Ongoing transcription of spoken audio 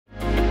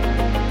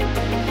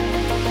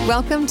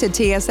Welcome to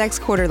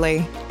TSX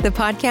Quarterly, the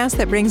podcast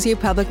that brings you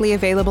publicly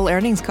available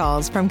earnings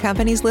calls from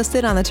companies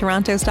listed on the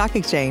Toronto Stock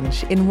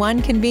Exchange in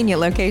one convenient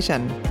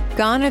location.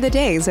 Gone are the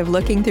days of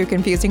looking through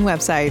confusing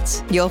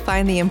websites. You'll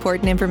find the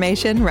important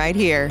information right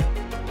here.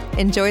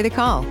 Enjoy the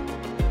call.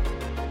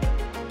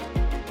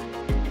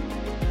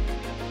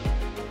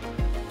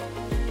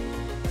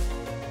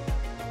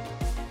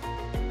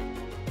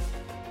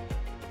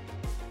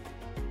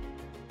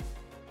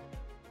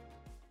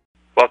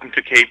 Welcome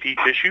to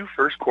KP Tissue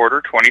First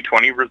Quarter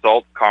 2020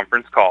 Results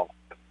Conference Call.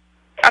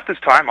 At this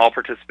time, all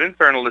participants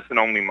are in a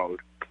listen-only mode.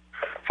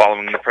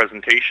 Following the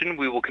presentation,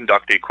 we will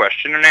conduct a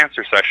question and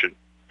answer session.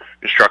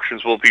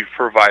 Instructions will be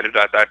provided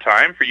at that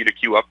time for you to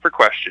queue up for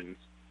questions.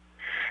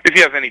 If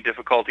you have any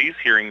difficulties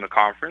hearing the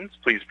conference,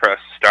 please press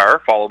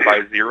star followed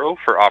by 0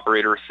 for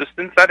operator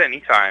assistance at any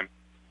time.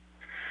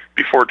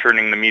 Before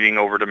turning the meeting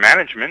over to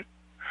management,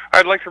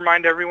 I'd like to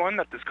remind everyone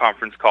that this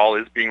conference call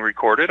is being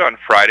recorded on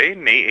Friday,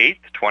 May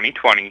 8th,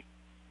 2020.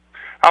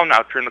 I'll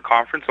now turn the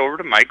conference over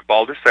to Mike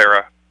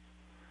Baldessera,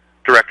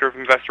 Director of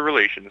Investor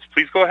Relations.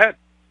 Please go ahead.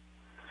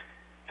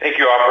 Thank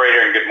you,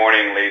 Operator, and good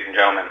morning, ladies and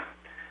gentlemen.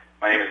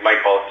 My name is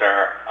Mike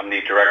Baldessera. I'm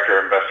the Director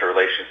of Investor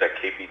Relations at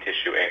KP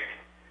Tissue, Inc.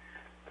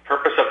 The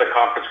purpose of the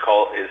conference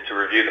call is to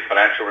review the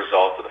financial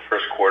results of the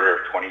first quarter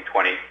of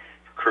 2020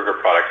 for Kruger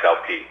Products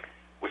LP,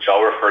 which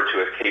I'll refer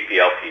to as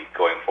KPLP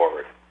going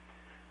forward.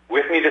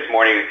 With me this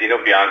morning is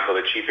Dino Bianco,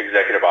 the Chief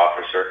Executive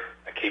Officer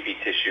at KP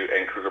Tissue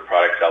and Kruger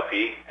Products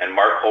LP, and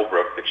Mark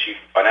Holbrook, the Chief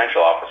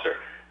Financial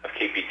Officer of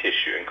KP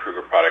Tissue and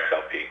Kruger Products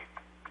LP.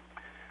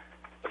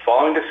 The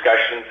following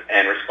discussions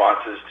and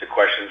responses to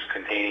questions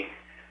containing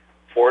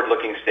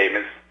forward-looking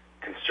statements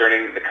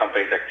concerning the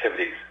company's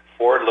activities.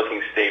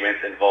 Forward-looking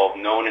statements involve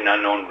known and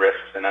unknown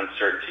risks and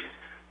uncertainties,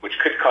 which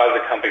could cause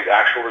the company's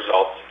actual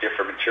results to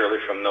differ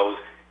materially from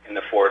those in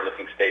the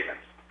forward-looking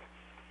statements.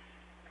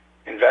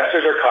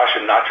 Investors are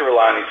cautioned not to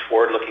rely on these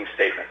forward-looking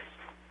statements.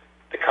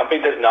 The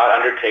company does not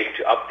undertake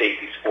to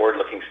update these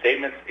forward-looking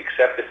statements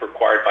except if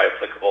required by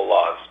applicable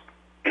laws.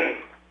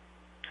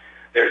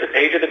 There is a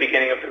page at the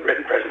beginning of the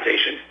written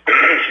presentation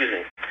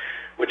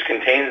which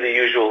contains the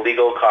usual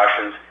legal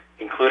cautions,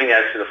 including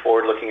as to the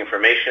forward-looking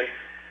information,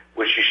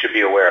 which you should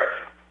be aware of.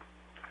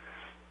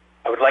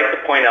 I would like to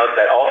point out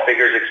that all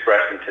figures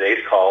expressed in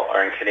today's call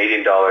are in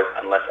Canadian dollars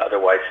unless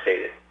otherwise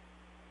stated.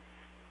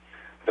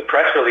 The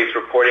press release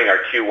reporting our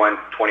Q1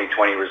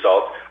 2020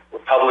 results were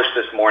published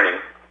this morning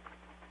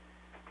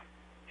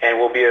and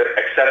will be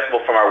accessible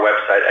from our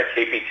website at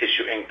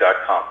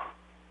kptissueinc.com.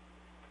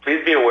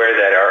 Please be aware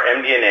that our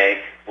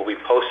MD&A will be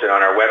posted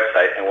on our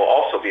website and will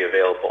also be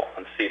available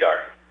on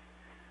SEDAR.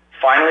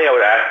 Finally, I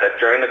would ask that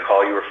during the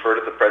call you refer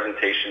to the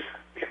presentation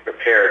we have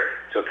prepared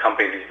to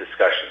accompany these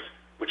discussions,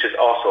 which is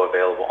also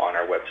available on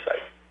our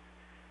website.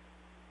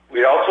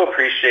 We'd also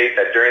appreciate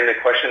that during the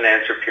question and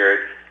answer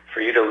period for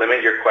you to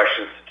limit your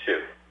questions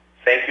to 2.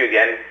 Thank you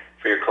again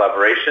for your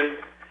collaboration.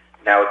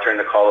 Now I'll turn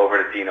the call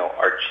over to Dino,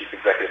 our Chief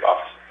Executive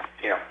Officer.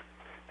 Dino.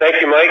 Thank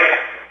you, Mike.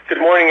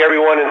 Good morning,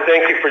 everyone, and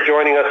thank you for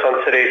joining us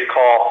on today's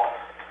call.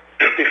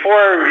 Before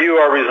I review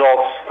our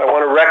results, I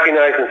want to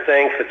recognize and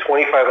thank the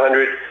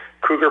 2,500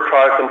 Kruger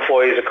Products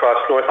employees across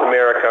North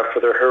America for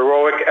their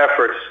heroic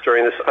efforts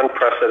during this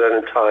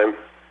unprecedented time.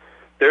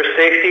 Their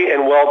safety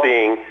and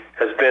well-being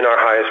has been our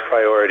highest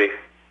priority.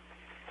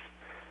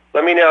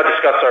 Let me now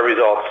discuss our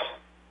results.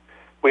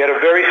 We had a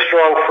very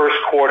strong first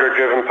quarter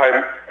driven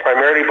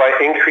primarily by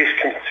increased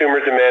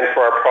consumer demand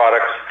for our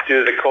products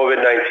due to the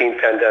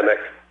COVID-19 pandemic.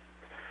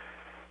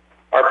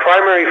 Our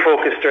primary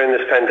focus during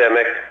this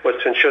pandemic was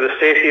to ensure the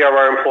safety of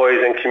our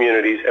employees and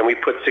communities, and we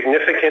put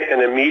significant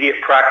and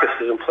immediate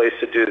practices in place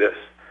to do this.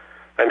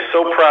 I'm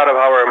so proud of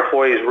how our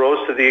employees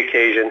rose to the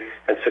occasion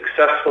and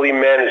successfully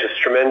managed this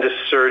tremendous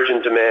surge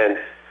in demand.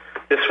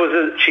 This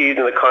was achieved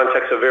in the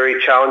context of very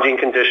challenging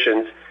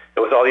conditions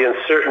and with all the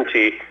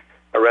uncertainty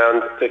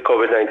around the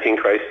COVID-19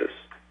 crisis.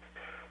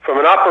 From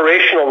an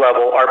operational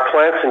level, our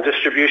plants and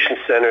distribution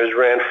centers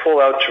ran full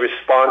out to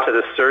respond to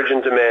the surge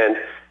in demand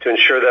to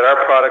ensure that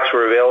our products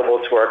were available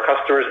to our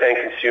customers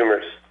and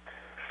consumers.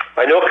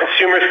 I know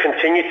consumers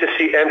continue to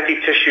see empty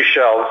tissue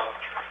shelves.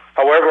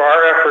 However,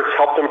 our efforts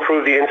helped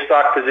improve the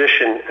in-stock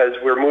position as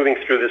we're moving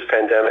through this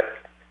pandemic.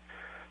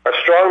 Our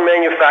strong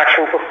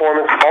manufacturing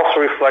performance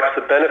also reflects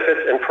the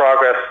benefits and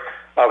progress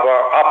of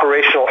our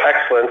Operational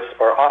Excellence,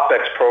 or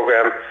OPEX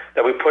program,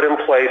 that we put in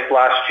place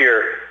last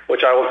year,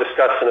 which I will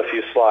discuss in a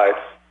few slides.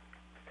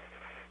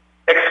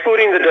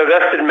 Excluding the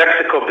divested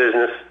Mexico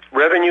business,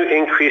 revenue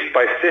increased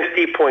by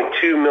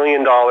 $50.2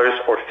 million,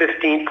 or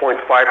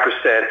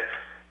 15.5%,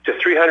 to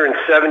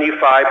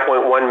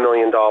 $375.1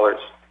 million.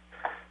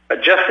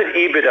 Adjusted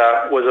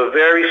EBITDA was a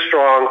very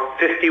strong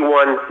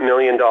 $51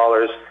 million,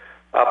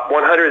 up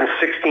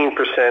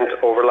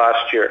 116% over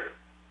last year.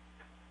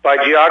 By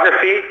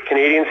geography,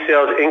 Canadian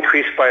sales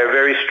increased by a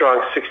very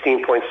strong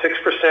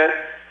 16.6%,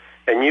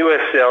 and U.S.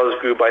 sales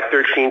grew by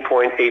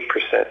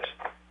 13.8%.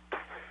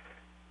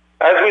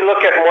 As we look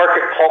at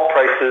market pulp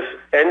prices,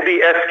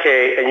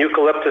 NBSK and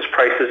eucalyptus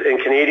prices in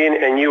Canadian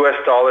and U.S.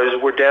 dollars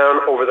were down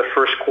over the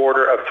first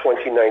quarter of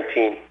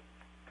 2019.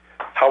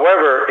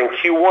 However, in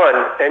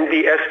Q1,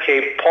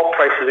 NBSK pulp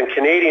prices in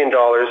Canadian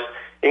dollars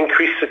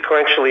increased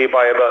sequentially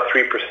by about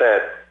 3%.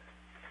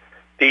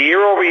 The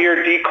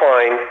year-over-year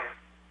decline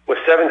was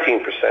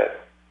 17%.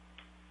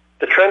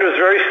 The trend was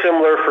very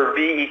similar for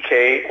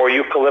BEK or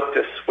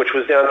eucalyptus, which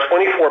was down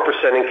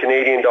 24% in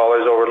Canadian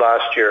dollars over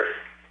last year.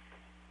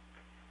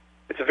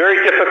 It's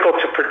very difficult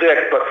to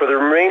predict, but for the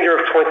remainder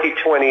of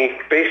 2020,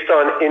 based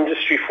on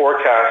industry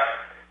forecasts,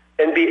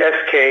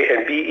 NBSK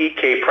and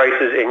BEK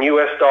prices in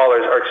U.S.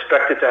 dollars are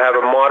expected to have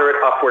a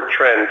moderate upward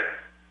trend.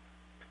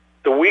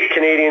 The weak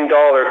Canadian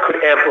dollar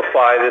could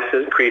amplify this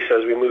increase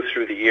as we move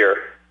through the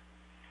year.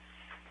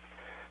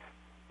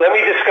 Let me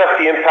discuss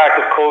the impact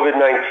of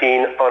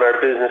COVID-19 on our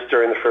business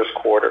during the first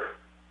quarter.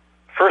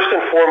 First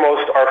and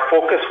foremost, our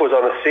focus was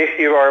on the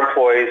safety of our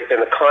employees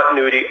and the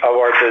continuity of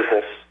our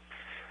business.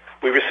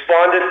 We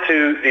responded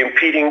to the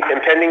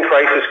impending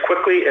crisis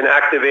quickly and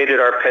activated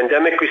our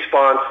pandemic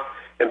response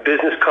and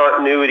business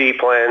continuity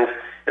plans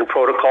and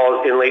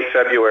protocols in late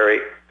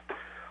February.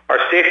 Our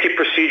safety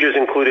procedures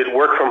included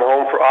work from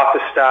home for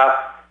office staff,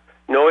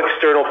 no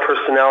external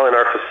personnel in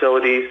our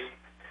facilities,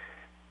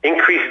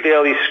 increased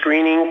daily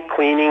screening,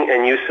 cleaning,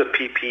 and use of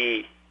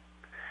PPE.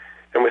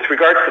 And with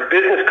regards to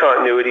business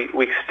continuity,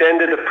 we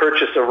extended the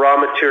purchase of raw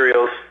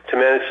materials to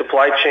manage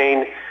supply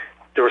chain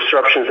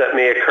disruptions that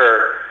may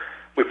occur.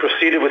 We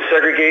proceeded with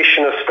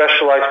segregation of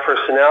specialized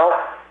personnel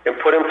and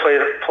put in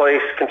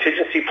place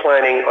contingency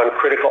planning on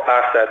critical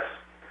assets.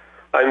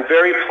 I'm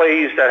very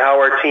pleased at how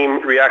our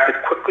team reacted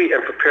quickly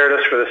and prepared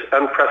us for this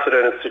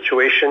unprecedented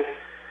situation,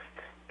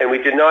 and we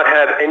did not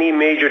have any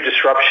major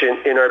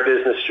disruption in our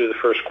business through the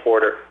first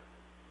quarter.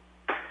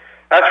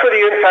 As for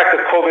the impact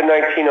of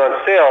COVID-19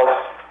 on sales,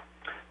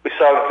 we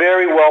saw a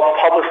very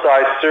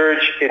well-publicized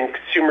surge in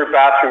consumer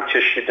bathroom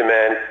tissue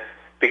demand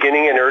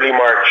beginning in early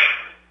March.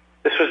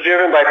 This was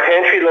driven by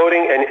pantry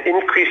loading and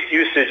increased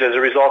usage as a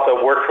result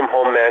of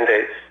work-from-home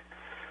mandates.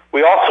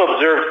 We also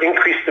observed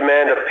increased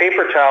demand of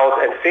paper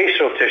towels and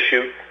facial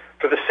tissue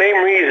for the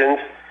same reasons,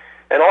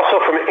 and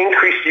also from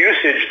increased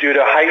usage due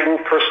to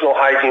heightened personal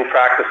hygiene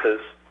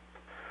practices.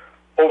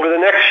 Over the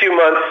next few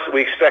months,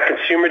 we expect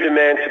consumer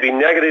demand to be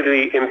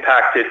negatively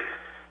impacted,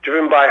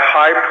 driven by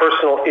high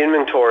personal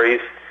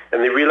inventories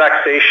and the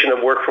relaxation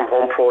of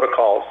work-from-home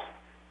protocols.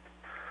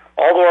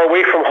 Although our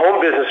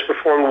away-from-home business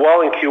performed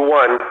well in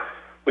Q1,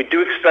 we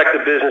do expect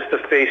the business to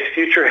face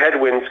future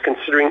headwinds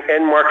considering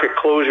end market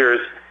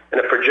closures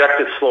and a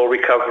projected slow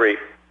recovery.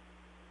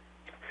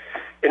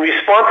 In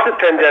response to the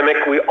pandemic,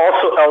 we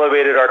also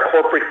elevated our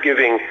corporate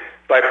giving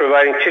by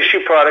providing tissue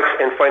products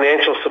and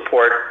financial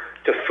support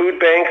to food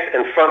banks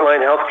and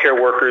frontline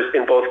healthcare workers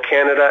in both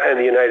Canada and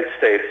the United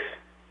States.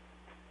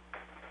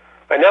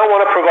 I now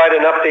want to provide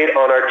an update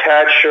on our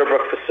TAD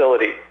Sherbrooke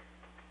facility.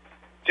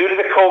 Due to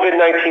the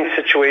COVID-19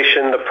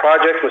 situation, the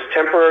project was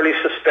temporarily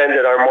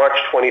suspended on March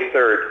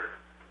 23rd.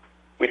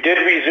 We did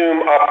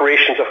resume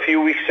operations a few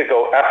weeks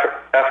ago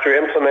after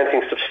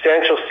implementing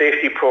substantial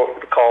safety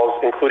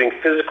protocols, including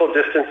physical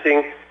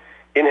distancing,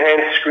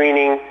 enhanced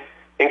screening,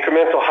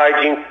 incremental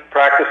hygiene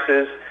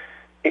practices,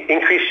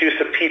 increased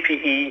use of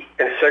PPE,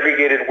 and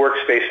segregated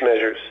workspace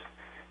measures.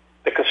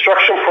 The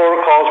construction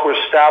protocols were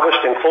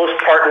established in close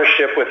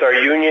partnership with our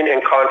union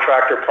and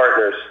contractor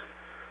partners.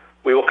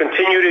 We will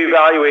continue to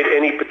evaluate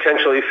any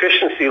potential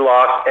efficiency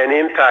loss and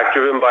impact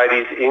driven by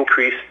these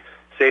increased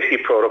safety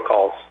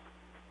protocols.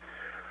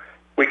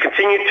 We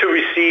continued to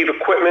receive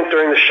equipment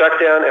during the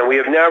shutdown, and we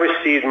have now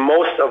received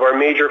most of our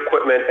major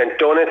equipment and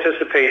don't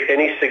anticipate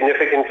any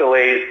significant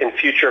delays in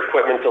future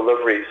equipment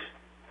deliveries.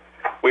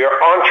 We are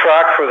on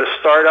track for the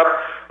startup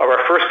of our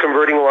first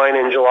converting line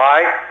in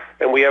July,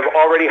 and we have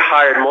already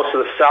hired most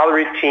of the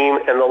salaried team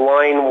and the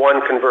Line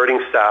 1 converting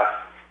staff.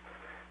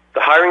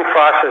 The hiring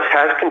process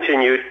has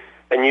continued,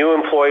 and new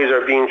employees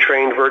are being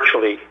trained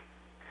virtually.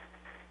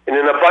 In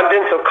an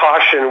abundance of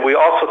caution, we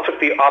also took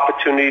the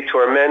opportunity to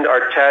amend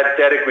our TAD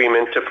debt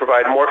agreement to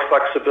provide more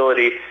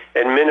flexibility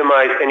and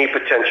minimize any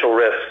potential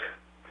risk.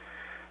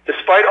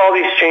 Despite all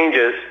these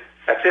changes,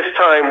 at this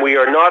time, we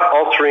are not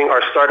altering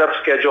our startup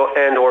schedule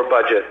and or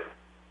budget.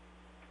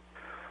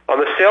 On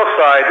the sales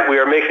side, we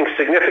are making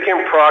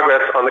significant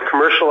progress on the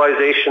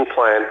commercialization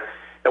plan,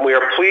 and we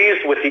are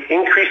pleased with the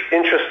increased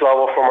interest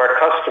level from our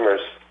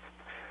customers.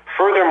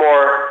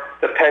 Furthermore,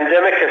 the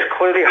pandemic has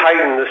clearly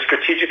heightened the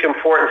strategic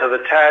importance of the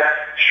TAD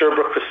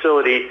Sherbrooke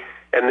facility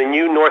and the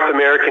new North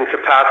American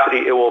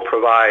capacity it will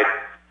provide.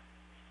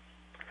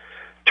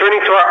 Turning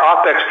to our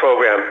OPEX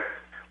program,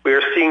 we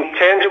are seeing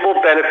tangible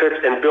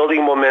benefits and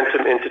building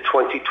momentum into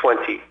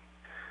 2020.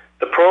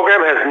 The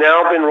program has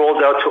now been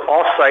rolled out to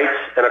all sites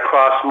and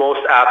across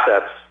most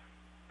assets.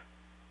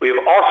 We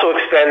have also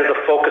expanded the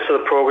focus of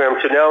the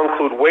program to now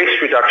include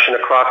waste reduction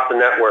across the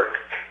network.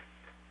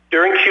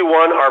 During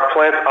Q1, our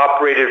plants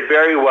operated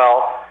very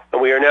well,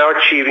 and we are now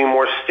achieving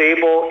more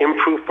stable,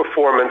 improved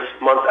performance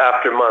month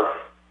after month.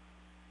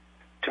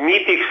 To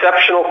meet the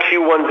exceptional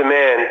Q1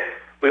 demand,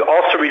 We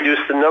also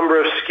reduced the number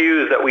of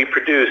SKUs that we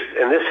produced,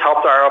 and this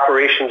helped our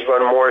operations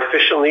run more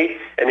efficiently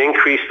and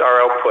increased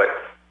our output.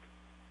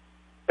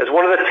 As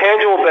one of the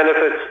tangible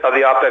benefits of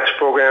the OPEX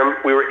program,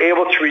 we were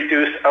able to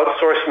reduce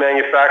outsourced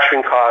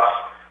manufacturing costs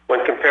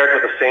when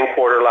compared with the same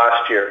quarter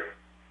last year.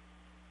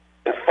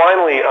 And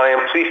finally, I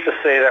am pleased to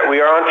say that we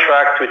are on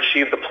track to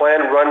achieve the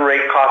planned run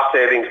rate cost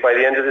savings by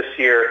the end of this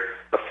year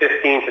of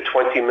 $15 to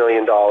 $20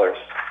 million.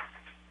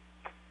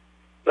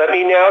 Let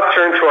me now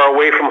turn to our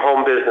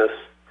away-from-home business.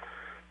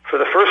 For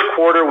the first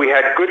quarter, we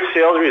had good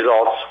sales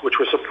results, which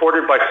were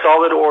supported by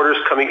solid orders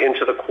coming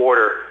into the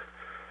quarter.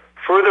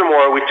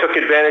 Furthermore, we took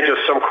advantage of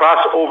some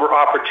crossover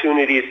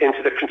opportunities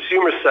into the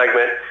consumer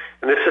segment,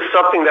 and this is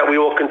something that we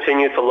will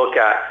continue to look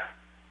at.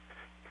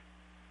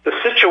 The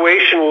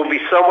situation will be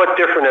somewhat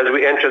different as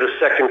we enter the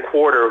second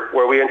quarter,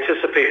 where we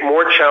anticipate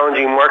more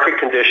challenging market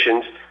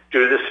conditions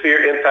due to the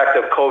severe impact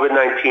of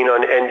COVID-19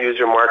 on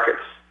end-user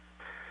markets.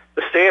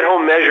 The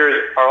stay-at-home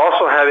measures are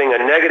also having a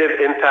negative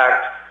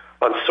impact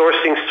on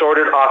sourcing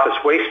sorted office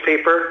waste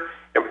paper,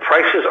 and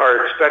prices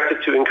are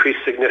expected to increase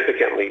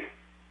significantly.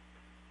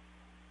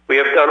 We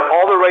have done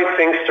all the right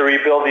things to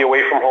rebuild the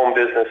away-from-home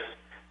business.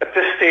 At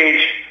this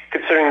stage,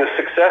 considering the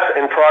success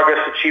and progress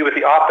achieved with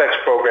the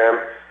OPEX program,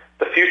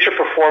 the future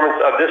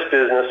performance of this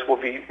business will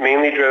be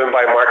mainly driven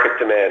by market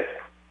demand.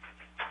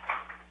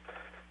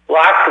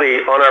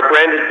 Lastly, on our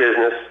branded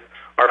business,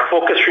 our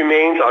focus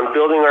remains on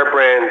building our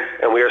brands,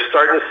 and we are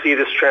starting to see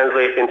this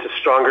translate into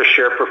stronger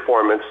share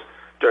performance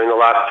during the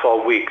last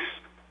 12 weeks.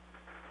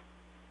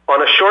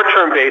 On a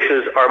short-term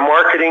basis, our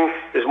marketing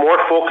is more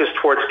focused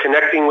towards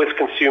connecting with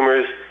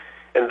consumers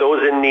and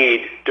those in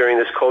need during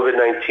this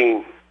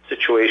COVID-19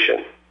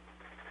 situation.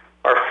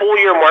 Our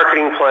full-year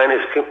marketing plan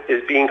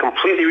is being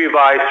completely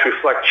revised to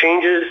reflect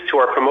changes to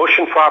our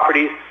promotion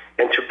properties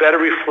and to better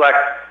reflect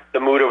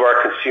the mood of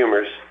our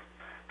consumers.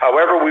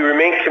 However, we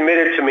remain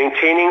committed to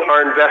maintaining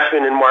our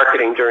investment in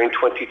marketing during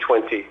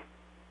 2020.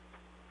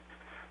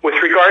 With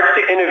regards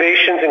to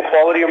innovations and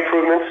quality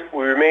improvements,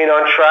 we remain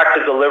on track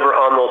to deliver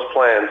on those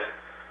plans.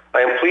 I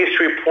am pleased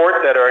to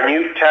report that our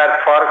new TAD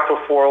product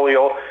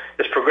portfolio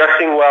is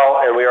progressing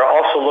well, and we are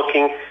also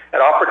looking at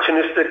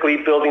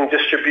opportunistically building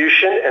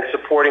distribution and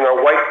supporting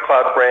our White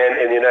Cloud brand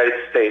in the United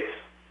States.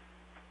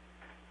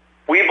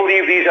 We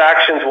believe these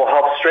actions will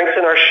help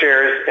strengthen our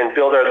shares and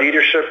build our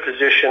leadership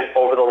position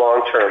over the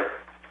long term.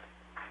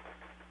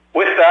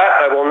 With that,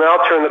 I will now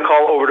turn the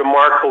call over to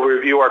Mark, who will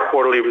review our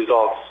quarterly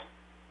results.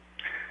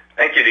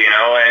 Thank you,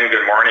 Dino, and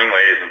good morning,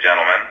 ladies and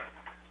gentlemen.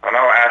 I'll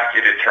now ask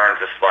you to turn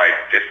to slide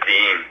 15,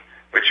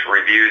 which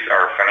reviews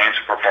our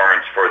financial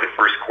performance for the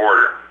first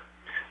quarter.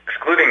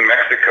 Excluding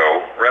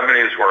Mexico,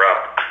 revenues were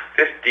up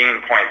 15.5%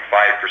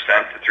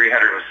 to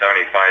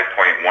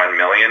 $375.1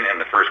 million in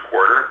the first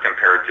quarter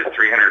compared to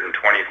 $324.9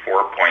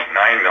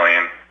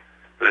 million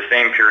for the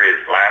same period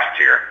last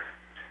year.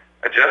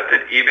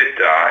 Adjusted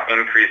EBITDA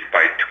increased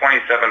by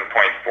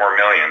 $27.4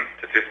 million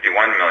to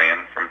 $51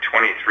 million from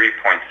 $23.6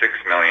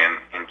 million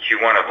in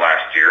Q1 of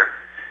last year,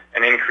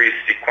 and increased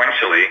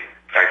sequentially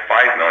by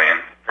 $5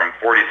 million from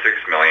 $46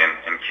 million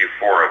in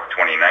Q4 of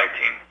 2019.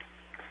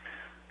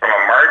 From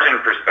a margin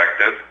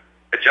perspective,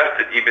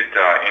 adjusted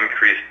EBITDA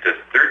increased to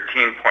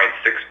 13.6%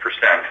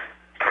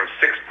 from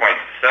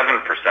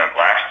 6.7%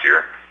 last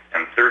year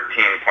and 13.2%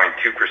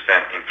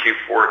 in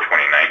Q4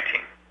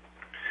 2019.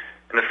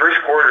 In the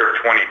first quarter of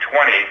 2020,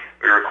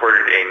 we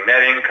recorded a net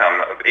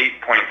income of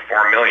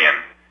 $8.4 million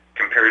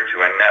compared to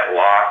a net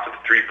loss of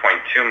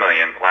 $3.2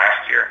 million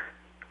last year.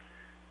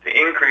 The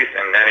increase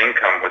in net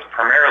income was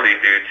primarily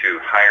due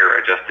to higher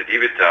adjusted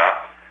EBITDA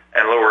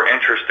and lower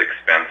interest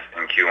expense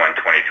in Q1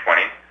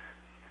 2020,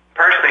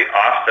 partially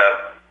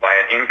offset by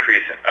an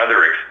increase in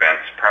other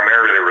expense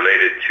primarily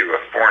related to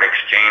a foreign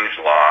exchange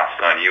loss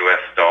on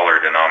U.S.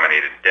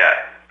 dollar-denominated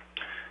debt.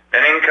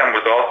 Net income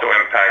was also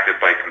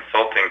impacted by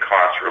consulting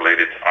costs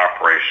related to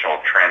operational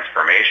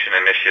transformation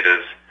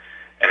initiatives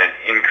and an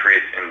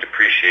increase in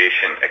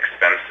depreciation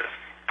expenses.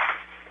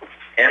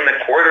 In the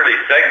quarterly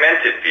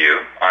segmented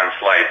view on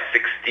slide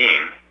 16,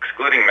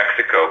 excluding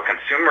Mexico,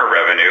 consumer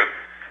revenue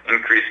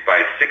increased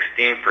by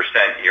 16%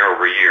 year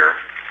over year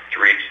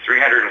to reach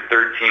 $313.3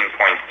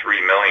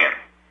 million.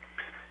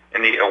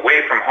 In the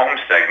away-from-home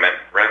segment,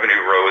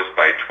 revenue rose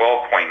by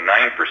 12.9%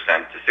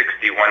 to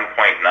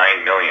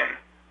 $61.9 million.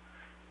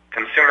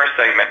 Consumer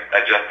segment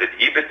adjusted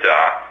EBITDA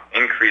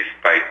increased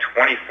by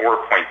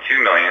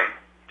 $24.2 million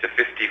to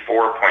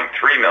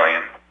 $54.3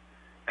 million,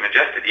 and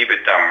adjusted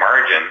EBITDA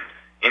margin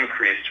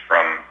increased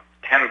from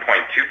 10.2%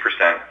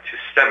 to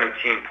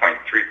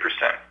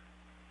 17.3%.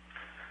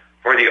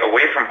 For the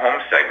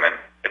away-from-home segment,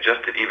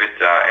 adjusted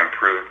EBITDA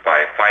improved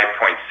by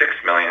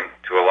 $5.6 million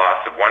to a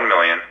loss of $1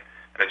 million,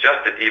 and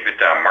adjusted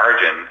EBITDA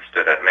margin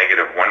stood at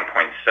negative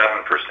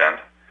 1.7%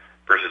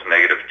 versus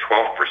negative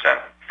 12%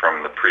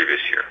 from the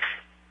previous year.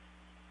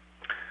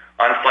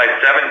 On slide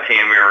 17,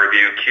 we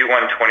review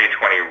Q1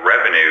 2020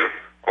 revenue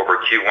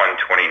over Q1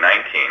 2019,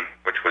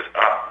 which was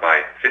up by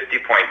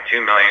 $50.2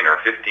 million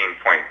or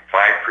 15.5%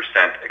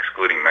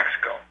 excluding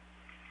Mexico.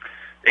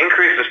 The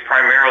increase was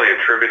primarily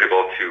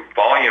attributable to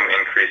volume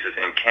increases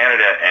in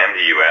Canada and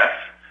the U.S.,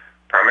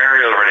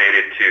 primarily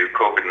related to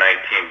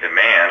COVID-19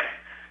 demand,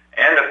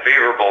 and a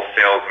favorable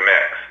sales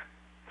mix.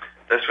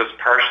 This was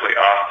partially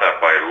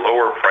offset by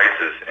lower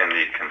prices in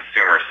the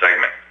consumer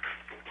segment.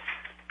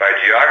 By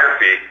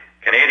geography,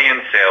 Canadian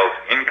sales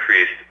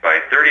increased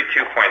by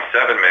 $32.7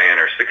 million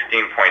or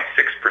 16.6%,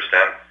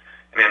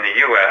 and in the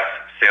U.S.,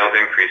 sales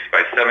increased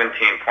by $17.5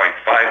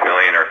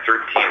 million or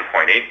 13.8%.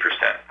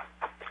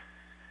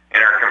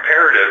 In our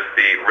comparative,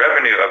 the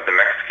revenue of the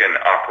Mexican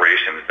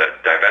operations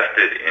that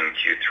divested in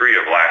Q3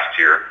 of last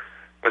year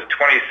was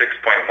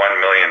 $26.1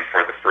 million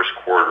for the first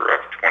quarter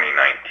of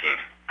 2019.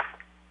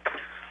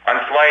 On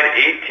slide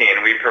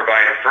 18, we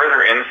provide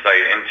further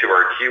insight into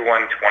our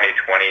Q1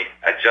 2020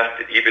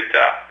 adjusted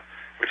EBITDA,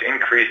 which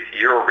increased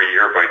year over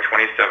year by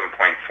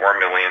 $27.4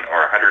 million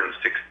or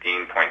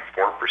 116.4%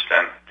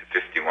 to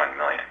 $51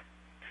 million.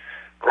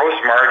 Gross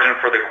margin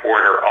for the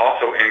quarter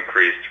also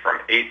increased from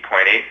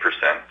 8.8%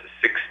 to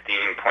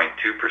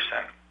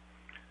 16.2%.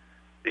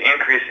 The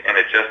increase in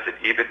adjusted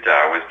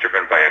EBITDA was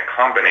driven by a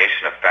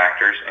combination of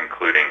factors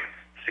including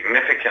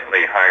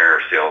significantly higher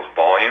sales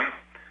volume,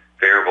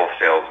 favorable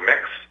sales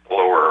mix,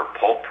 lower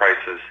pulp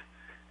prices,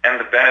 and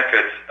the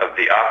benefits of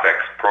the OPEX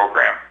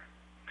program,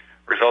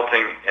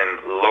 resulting in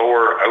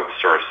lower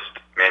outsourced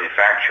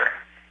manufacturing.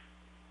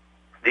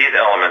 These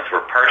elements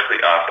were partially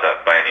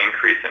offset by an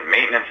increase in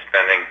maintenance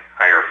spending,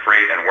 higher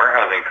freight and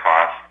warehousing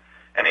costs,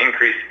 and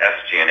increased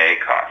SG&A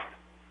costs.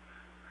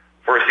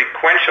 For a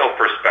sequential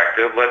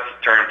perspective, let's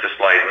turn to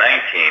slide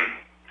 19,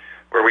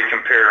 where we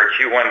compare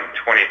Q1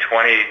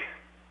 2020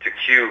 to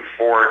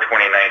Q4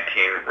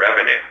 2019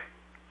 revenue.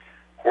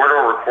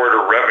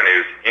 Quarter-over-quarter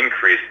revenues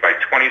increased by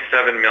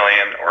 $27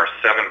 million or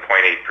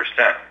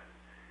 7.8%.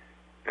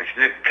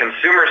 The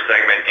consumer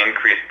segment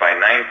increased by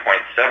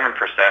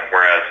 9.7%,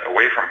 whereas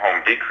away from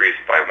home decreased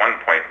by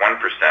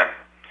 1.1%,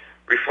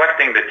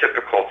 reflecting the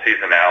typical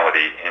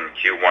seasonality in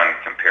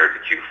Q1 compared to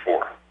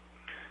Q4.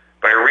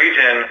 By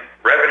region,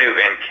 revenue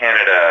in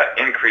Canada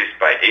increased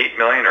by $8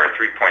 million or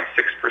 3.6%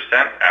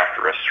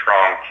 after a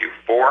strong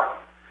Q4,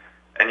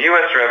 and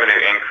U.S.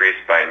 revenue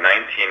increased by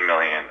 $19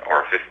 million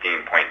or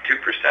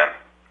 15.2%,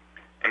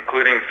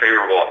 including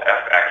favorable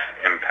FX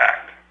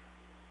impact.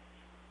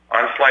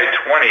 On slide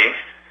 20,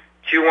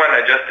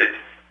 Q1 adjusted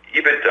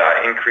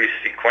EBITDA increased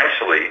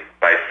sequentially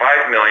by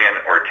 $5 million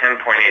or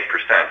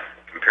 10.8%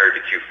 compared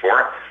to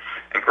Q4,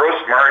 and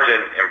gross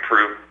margin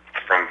improved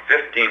from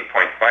 15.5%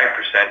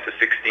 to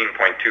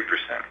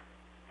 16.2%.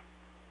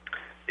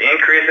 The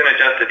increase in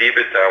adjusted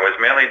EBITDA was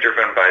mainly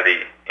driven by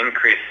the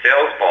increased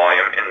sales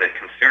volume in the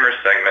consumer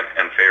segment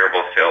and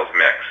favorable sales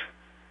mix.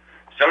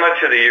 Similar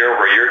to the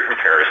year-over-year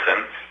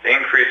comparison, the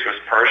increase was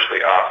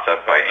partially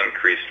offset by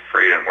increased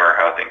freight and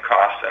warehousing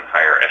costs and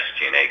higher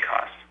SG&A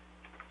costs.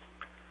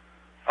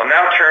 I'll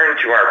now turn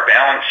to our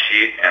balance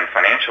sheet and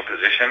financial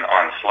position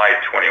on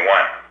slide 21.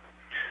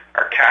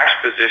 Our cash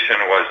position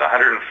was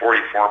 $144.6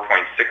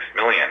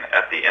 million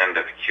at the end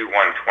of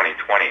Q1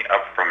 2020,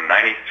 up from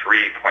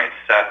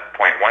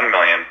 $93.1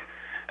 million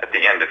at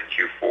the end of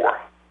Q4.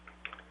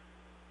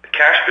 The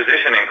cash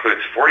position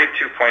includes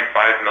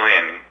 $42.5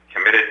 million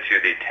committed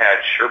to the TAD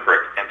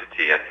Sherbrooke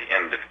entity at the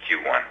end of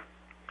Q1.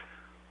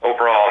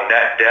 Overall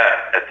net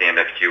debt at the end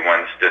of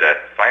Q1 stood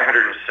at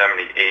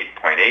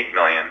 $578.8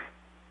 million,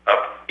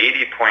 up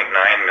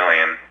 $80.9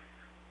 million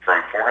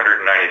from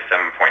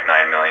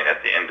 $497.9 million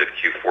at the end of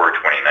Q4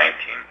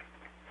 2019.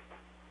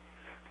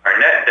 Our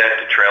net debt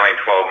to trailing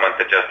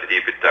 12-month adjusted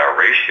EBITDA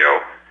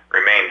ratio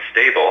remained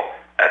stable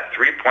at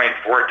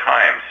 3.4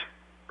 times,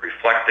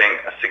 reflecting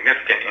a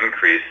significant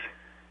increase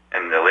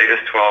in the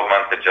latest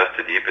 12-month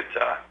adjusted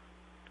EBITDA,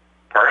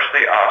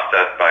 partially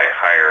offset by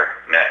higher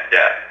net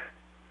debt.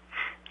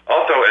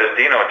 Also, as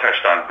Dino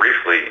touched on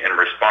briefly, in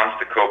response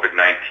to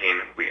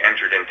COVID-19, we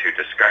entered into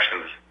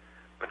discussions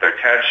with our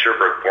TAD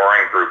Sherbrooke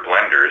Boring Group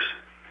lenders,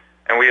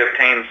 and we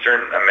obtained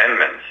certain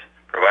amendments,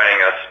 providing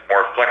us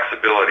more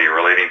flexibility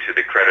relating to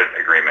the credit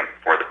agreement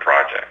for the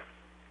project.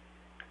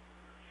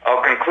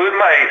 I'll conclude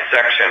my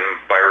section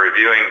by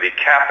reviewing the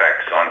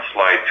CapEx on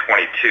slide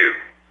 22.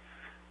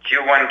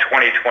 Q1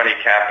 2020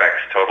 CapEx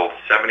totaled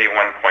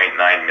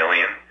 $71.9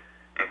 million,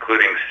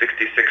 including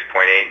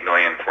 $66.8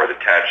 million for the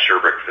TAD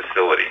Sherbrooke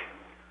facility.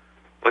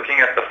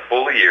 Looking at the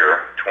full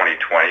year 2020,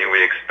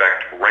 we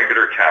expect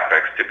regular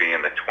CapEx to be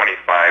in the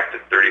 $25 to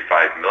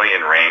 $35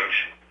 million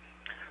range,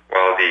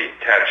 while the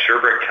TAD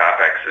Sherbrooke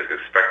CapEx is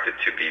expected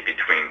to be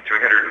between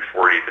 $340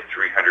 to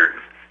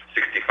 $365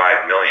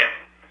 million.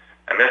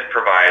 And this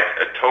provides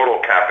a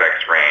total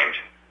CapEx range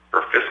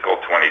for fiscal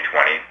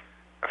 2020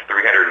 of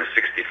 $365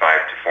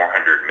 to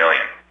 $400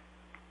 million.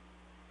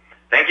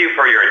 Thank you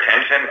for your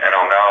attention, and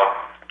I'll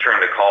now turn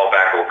the call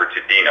back over to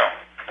Dino.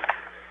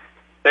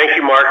 Thank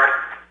you,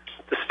 Mark.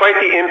 Despite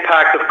the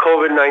impact of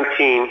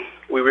COVID-19,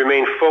 we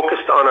remain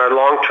focused on our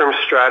long-term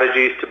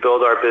strategies to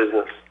build our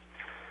business.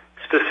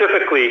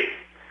 Specifically,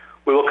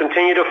 we will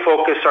continue to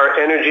focus our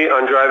energy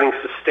on driving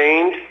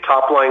sustained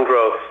top-line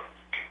growth.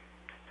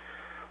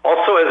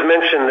 Also, as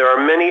mentioned, there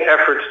are many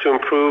efforts to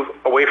improve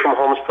away from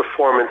home's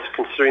performance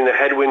considering the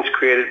headwinds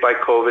created by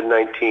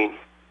COVID-19.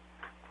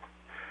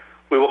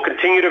 We will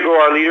continue to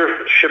grow our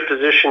leadership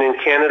position in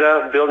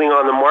Canada, building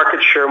on the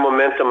market share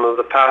momentum of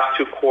the past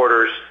 2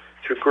 quarters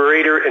through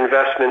greater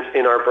investments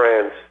in our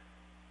brands.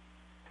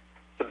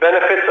 The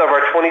benefits of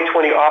our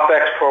 2020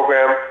 OPEX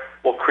program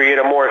will create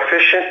a more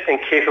efficient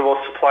and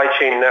capable supply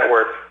chain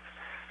network.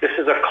 This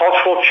is a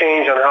cultural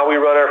change on how we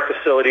run our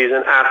facilities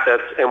and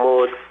assets and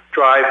will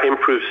drive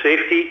improved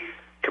safety,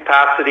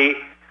 capacity,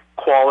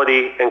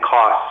 quality, and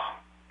costs.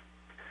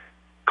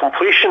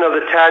 Completion of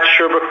the TAD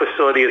Sherbrooke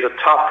facility is a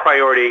top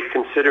priority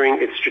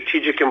considering its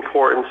strategic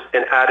importance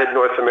and added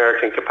North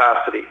American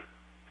capacity.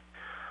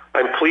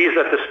 I'm pleased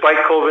that despite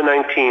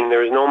COVID-19,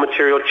 there is no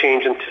material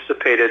change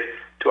anticipated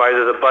to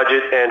either the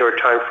budget and or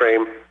time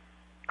frame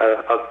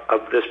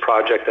of this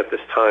project at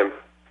this time.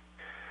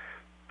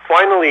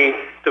 Finally,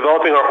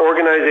 developing our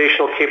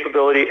organizational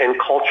capability and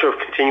culture of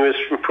continuous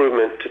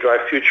improvement to drive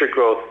future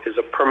growth is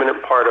a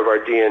permanent part of our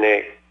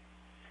DNA.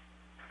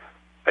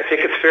 I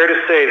think it's fair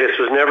to say this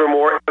was never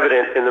more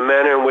evident in the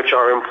manner in which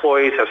our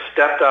employees have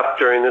stepped up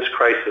during this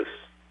crisis.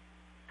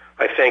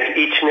 I thank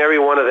each and every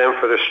one of them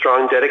for their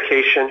strong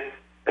dedication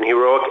and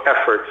heroic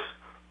efforts,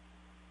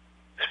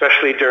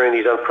 especially during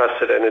these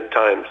unprecedented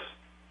times.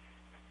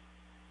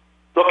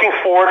 Looking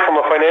forward from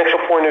a financial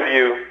point of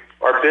view,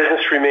 our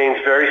business remains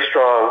very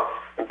strong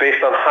and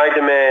based on high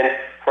demand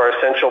for our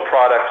essential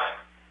products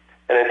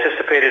and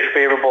anticipated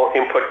favorable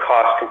input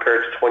costs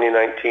compared to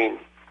 2019.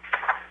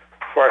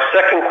 For our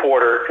second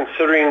quarter,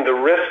 considering the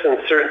risks and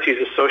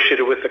uncertainties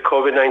associated with the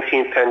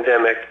COVID-19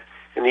 pandemic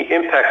and the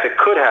impact it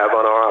could have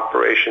on our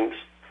operations,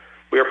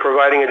 we are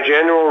providing a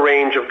general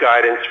range of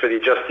guidance for the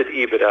adjusted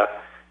EBITDA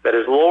that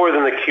is lower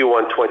than the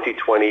Q1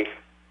 2020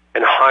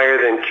 and higher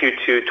than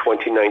Q2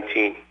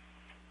 2019.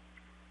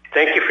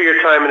 Thank you for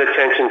your time and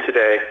attention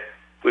today.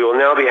 We will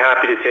now be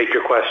happy to take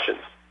your questions.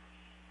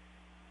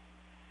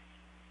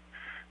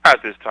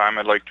 At this time,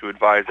 I'd like to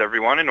advise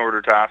everyone in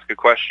order to ask a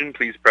question,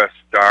 please press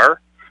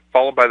star,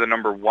 followed by the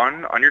number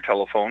 1 on your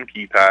telephone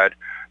keypad.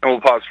 And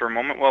we'll pause for a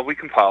moment while we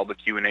compile the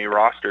Q&A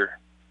roster.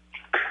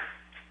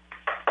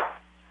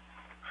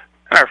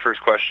 And our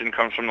first question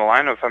comes from the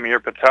line of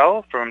Hamir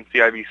Patel from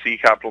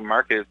CIBC Capital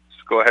Markets.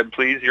 Go ahead,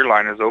 please. Your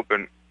line is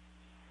open.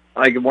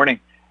 Hi, good morning.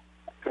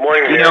 Good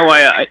morning. You know,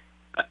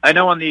 I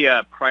know on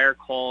the prior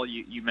call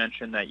you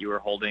mentioned that you were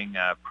holding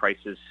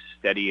prices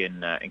steady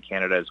in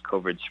Canada as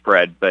COVID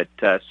spread, but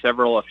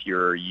several of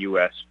your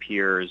U.S.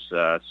 peers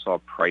saw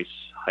price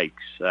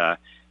hikes.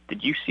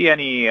 Did you see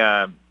any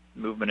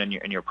movement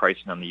in your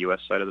pricing on the U.S.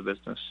 side of the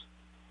business?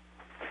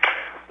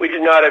 We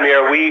did not,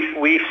 Amir.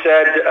 We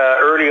said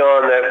early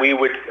on that we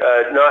would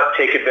not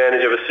take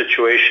advantage of a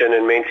situation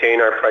and maintain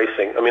our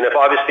pricing. I mean,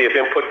 if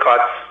input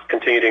costs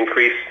continue to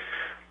increase,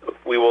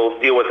 we will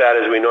deal with that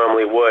as we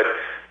normally would.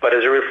 But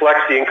as it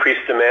reflects the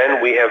increased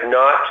demand, we have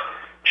not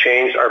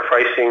changed our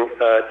pricing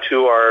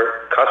to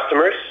our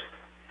customers.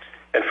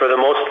 And for the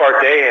most part,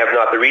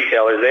 the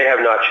retailers, they have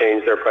not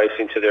changed their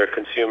pricing to their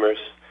consumers.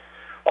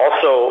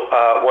 Also,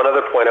 one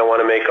other point I want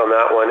to make on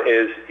that one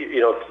is,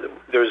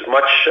 there's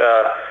much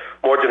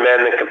more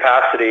demand than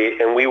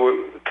capacity, and we were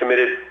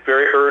committed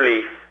very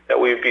early that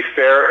we would be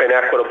fair and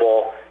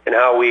equitable in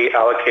how we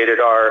allocated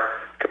our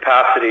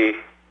capacity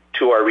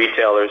to our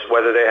retailers,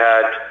 whether they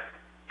had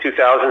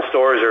 2,000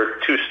 stores or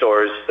 2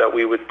 stores, that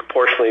we would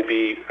proportionally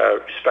be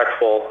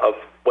respectful of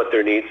what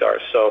their needs are.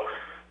 So,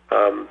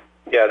 that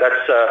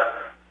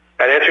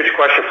answered your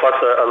question plus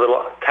a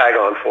little tag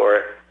on for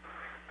it.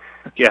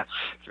 Yeah,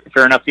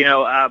 fair enough.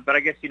 But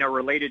I guess,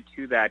 related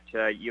to that,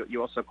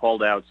 you also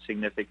called out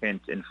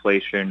significant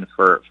inflation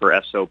for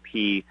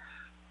SOP.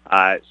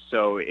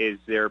 So is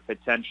there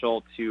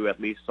potential to,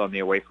 at least on the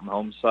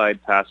away-from-home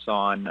side, pass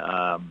on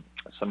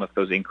some of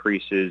those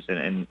increases?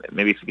 And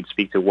maybe if you could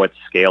speak to what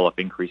scale of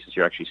increases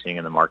you're actually seeing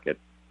in the market.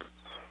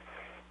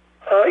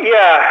 So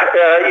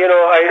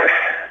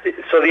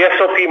the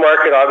SOP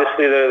market,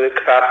 obviously the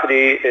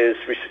capacity is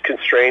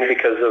constrained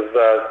because of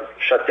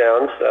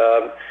shutdowns.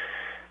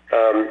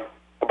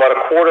 About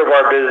a quarter of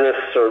our business,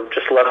 or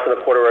just less than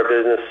a quarter of our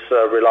business,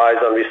 relies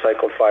on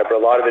recycled fiber. A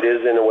lot of it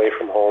is in away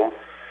from home.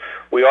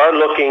 We are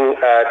looking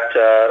at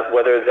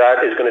whether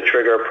that is going to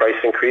trigger a price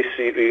increase.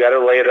 You got to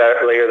layer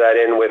that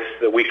in with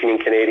the weakening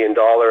Canadian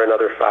dollar and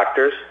other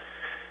factors.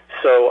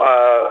 So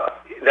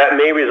that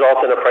may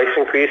result in a price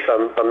increase.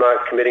 I'm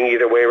not committing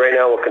either way right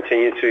now. We'll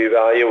continue to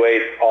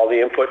evaluate all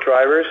the input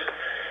drivers.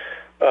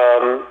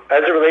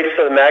 As it relates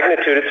to the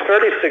magnitude, it's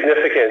fairly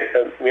significant.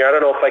 I mean, I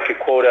don't know if I can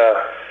quote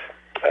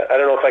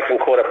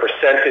a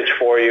percentage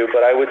for you,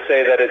 but I would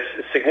say that it's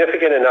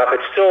significant enough.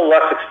 It's still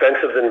less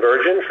expensive than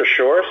virgin for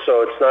sure.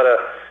 So it's not a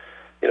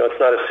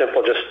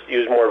simple just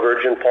use more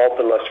virgin pulp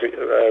and less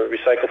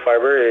recycled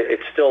fiber.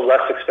 It's still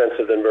less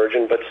expensive than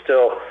virgin, but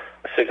still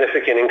a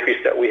significant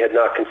increase that we had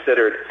not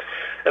considered.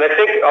 And I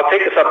think I'll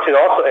take this up to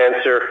also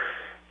answer.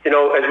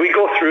 As we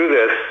go through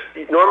this,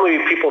 normally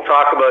people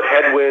talk about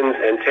headwinds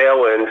and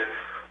tailwinds.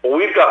 Well,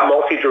 we've got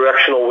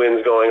multi-directional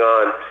winds going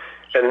on.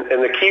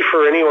 And the key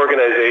for any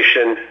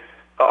organization,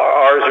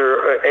 ours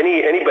or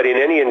anybody in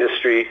any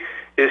industry,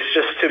 is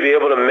just to be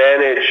able to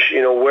manage,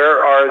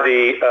 where are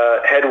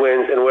the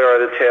headwinds and where are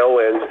the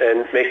tailwinds,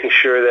 and making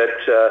sure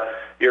that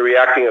you're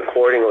reacting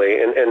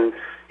accordingly. And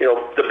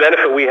the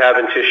benefit we have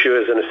in tissue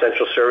as an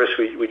essential service,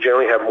 we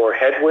generally have more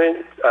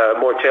tailwinds,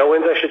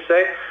 I should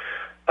say.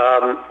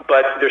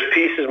 But there's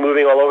pieces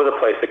moving all over the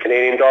place. The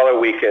Canadian dollar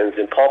weakens,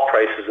 and pulp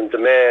prices, and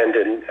demand,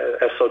 and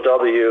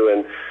SOW,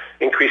 and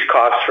increased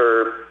costs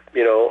for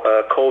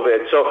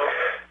COVID. So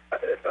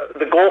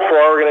the goal for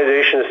our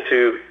organization is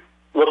to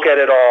look at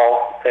it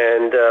all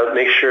and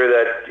make sure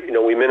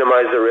that we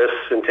minimize the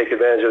risks and take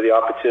advantage of the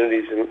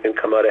opportunities and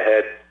come out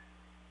ahead.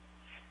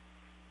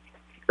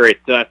 Great,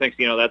 thanks.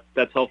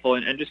 That's helpful.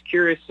 And just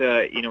curious,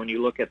 when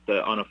you look at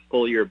on a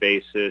full year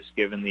basis,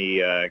 given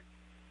the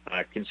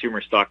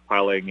consumer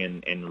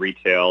stockpiling in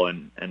retail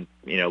and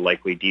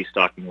likely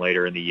destocking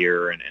later in the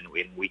year and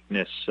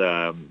weakness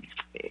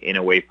in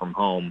away from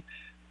home,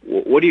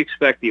 what do you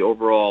expect the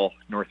overall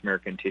North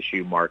American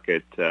tissue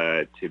market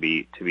to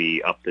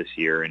be up this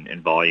year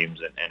in volumes,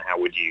 and how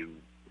would you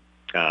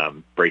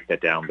break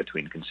that down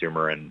between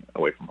consumer and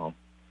away from home?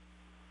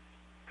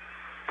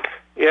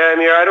 Yeah,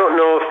 Amir, I don't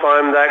know if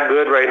I'm that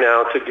good right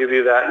now to give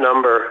you that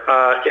number.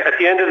 At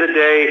the end of the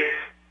day,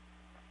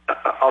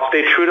 I'll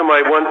stay true to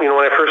my one. When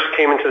I first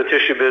came into the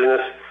tissue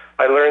business,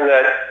 I learned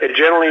that it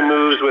generally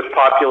moves with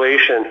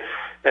population,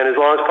 and as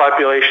long as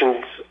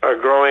populations are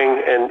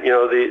growing and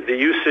the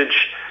usage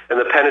and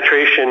the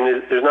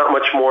penetration, there's not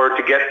much more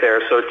to get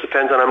there. So it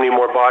depends on how many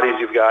more bodies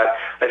you've got.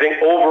 I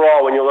think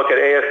overall, when you look at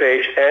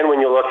AFH and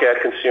when you look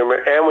at consumer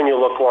and when you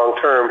look long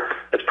term,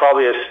 it's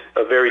probably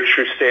a very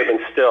true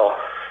statement still.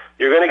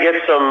 You're going to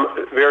get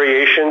some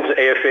variations,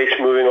 AFH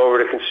moving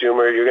over to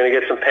consumer. You're going to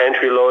get some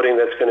pantry loading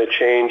that's going to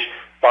change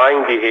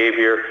buying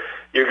behavior.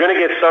 You're going to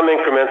get some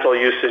incremental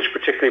usage,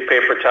 particularly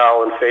paper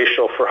towel and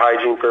facial for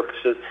hygiene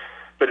purposes.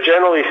 But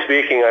generally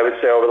speaking, I would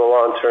say over the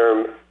long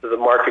term, the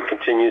market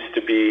continues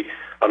to be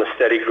on a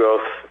steady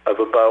growth of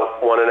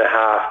about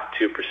 1.5%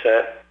 to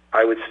 2%.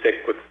 I would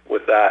stick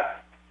with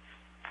that.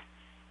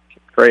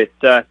 Great.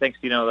 Thanks,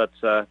 Dino.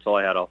 That's all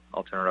I had.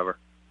 I'll turn it over.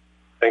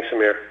 Thanks,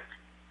 Amir.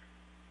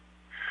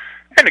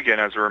 And again,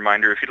 as a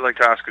reminder, if you'd like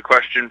to ask a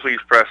question, please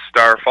press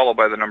star followed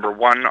by the number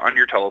 1 on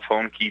your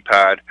telephone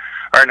keypad.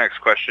 Our next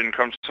question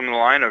comes from the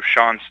line of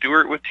Sean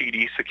Stewart with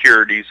TD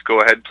Securities.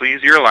 Go ahead,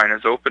 please. Your line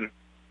is open.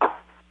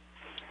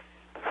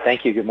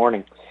 Thank you. Good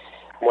morning.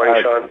 Good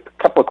morning, Sean.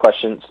 A couple of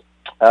questions.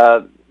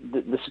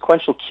 The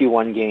sequential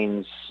Q1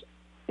 gains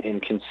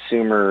in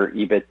consumer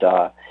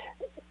EBITDA,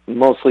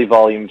 mostly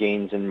volume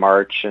gains in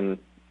March, and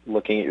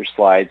looking at your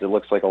slides, it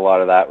looks like a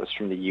lot of that was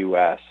from the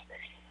U.S.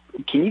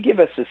 Can you give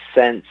us a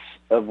sense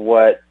of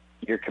what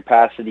your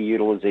capacity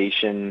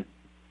utilization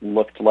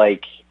looked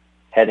like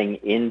heading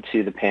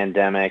into the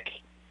pandemic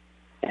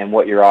and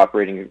what your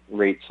operating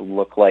rates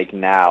look like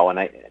now? And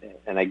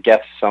I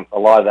guess a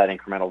lot of that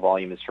incremental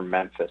volume is from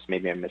Memphis.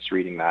 Maybe I'm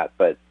misreading that,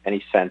 but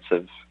any sense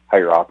of how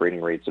your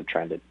operating rates have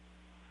trended?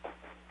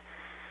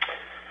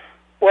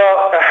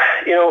 Well,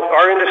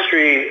 our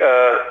industry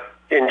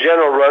in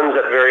general runs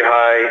at very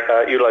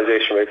high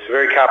utilization rates. It's a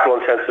very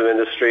capital-intensive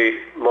industry.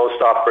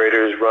 Most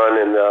operators run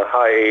in the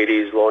high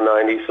 80s, low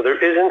 90s. So there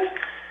isn't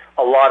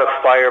a lot of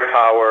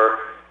firepower.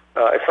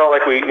 It's not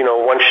like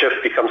one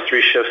shift becomes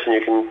 3 shifts and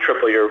you can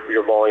triple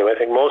your volume. I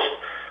think most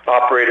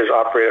operators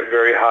operate at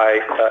very high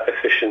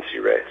efficiency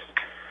rates.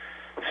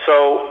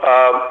 So,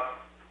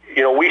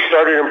 we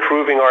started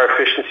improving our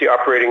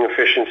operating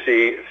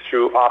efficiency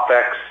through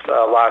OPEX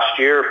last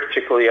year,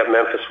 particularly at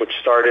Memphis, which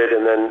started,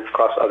 and then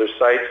across other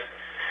sites.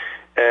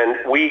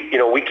 And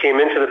we came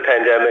into the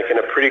pandemic in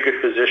a pretty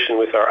good position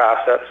with our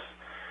assets.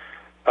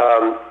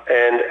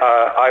 And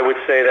I would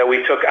say that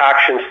we took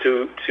actions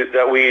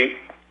that we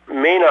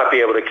may not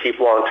be able to keep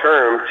long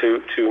term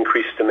to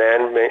increase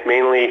demand,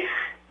 mainly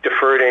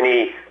deferred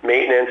any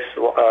maintenance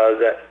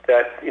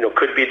that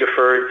could be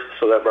deferred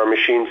so that our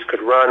machines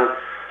could run.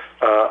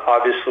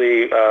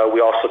 Obviously,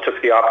 we also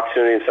took the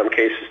opportunity in some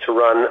cases to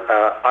run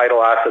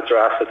idle assets or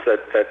assets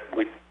that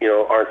we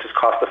aren't as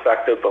cost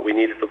effective, but we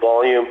needed the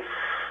volume.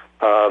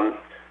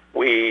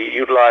 We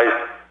utilized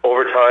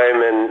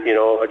overtime and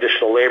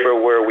additional labor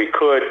where we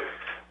could,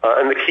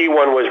 and the key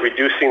one was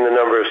reducing the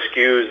number of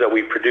SKUs that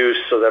we produce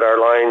so that our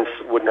lines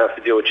wouldn't have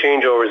to deal with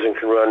changeovers and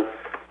can run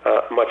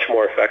much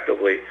more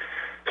effectively.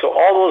 So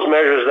all those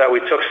measures that we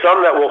took,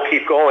 some that will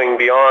keep going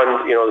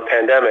beyond the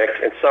pandemic,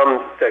 and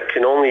some that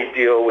can only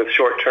deal with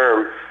short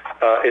term,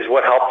 is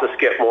what helped us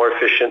get more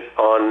efficient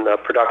on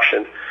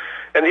production.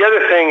 And the other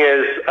thing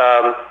is,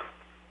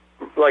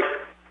 like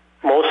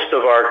most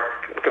of our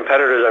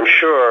competitors, I'm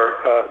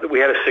sure, we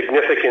had a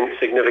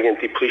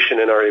significant depletion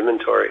in our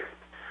inventory.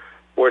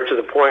 We're to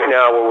the point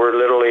now where we're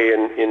literally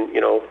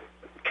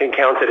can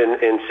count it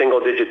in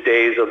single-digit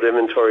days of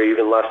inventory,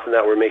 even less than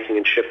that we're making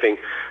and shipping.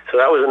 So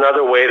that was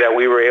another way that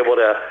we were able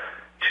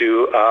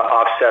to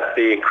offset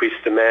the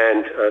increased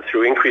demand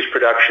through increased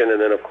production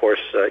and then, of course,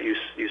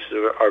 use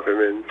of our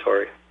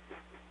inventory.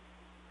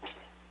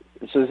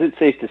 So is it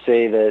safe to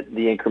say that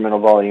the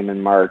incremental volume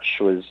in March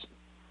was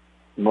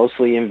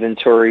mostly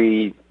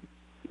inventory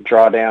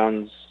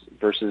drawdowns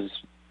versus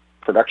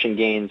production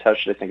gains? How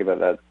should I think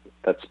about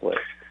that split?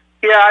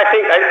 Yeah, I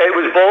think it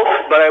was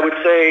both, but I would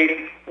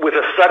say with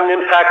a sudden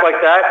impact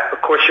like that,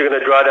 of course you're going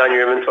to draw down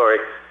your inventory.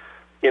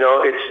 You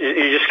know,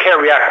 you just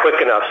can't react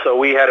quick enough. So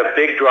we had a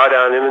big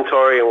drawdown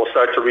inventory, and we'll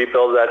start to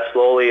rebuild that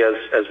slowly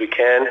as we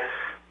can.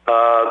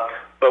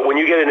 But when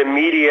you get an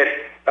immediate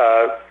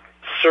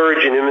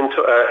surge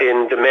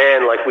in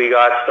demand like we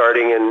got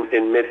starting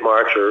in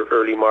mid-March or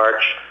early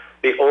March,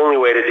 the only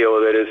way to deal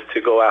with it is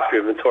to go after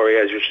inventory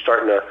as you're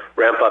starting to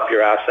ramp up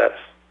your assets.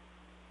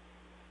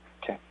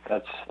 Okay,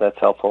 that's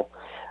helpful.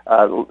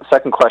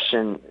 Second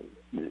question,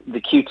 the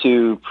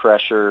Q2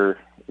 pressure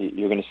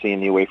you're going to see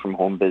in the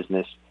away-from-home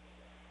business,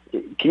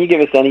 can you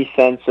give us any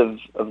sense of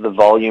the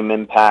volume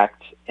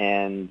impact,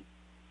 and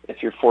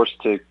if you're forced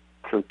to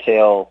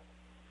curtail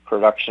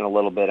production a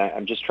little bit?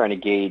 I'm just trying to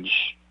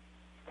gauge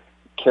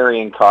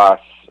carrying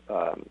costs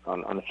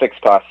on the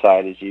fixed cost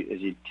side as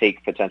you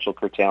take potential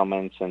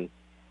curtailments and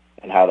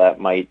how that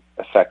might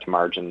affect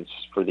margins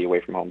for the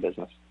away-from-home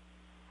business.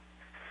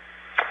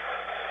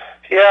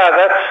 Yeah,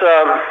 that's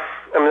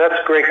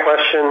a great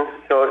question.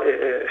 You know,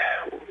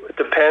 it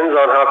depends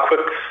on how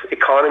quick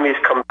economies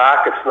come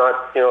back. It's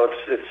not, you know,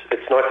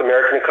 it's North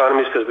American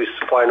economies because we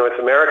supply North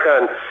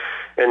America,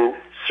 and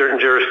certain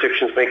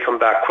jurisdictions may come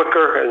back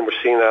quicker, and we're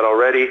seeing that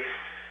already.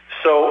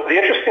 So the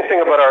interesting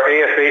thing about our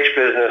AFH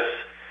business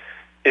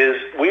is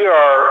we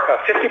are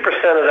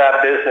 50% of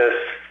that business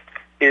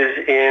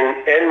is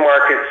in end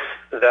markets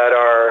that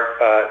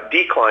are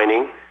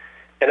declining,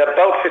 and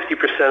about 50%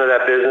 of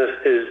that business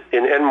is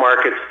in end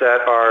markets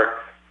that are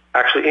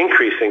actually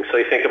increasing. So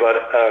you think about,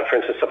 for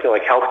instance, something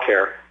like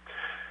healthcare.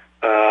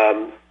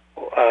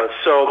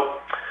 So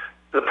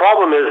the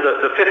problem is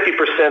that the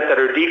 50% that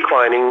are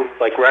declining,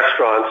 like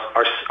restaurants,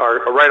 are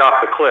right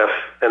off the cliff,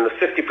 and the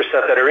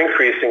 50% that are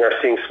increasing are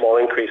seeing small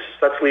increases.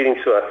 That's leading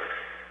to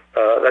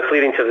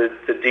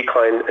the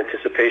decline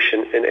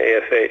anticipation in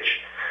AFH.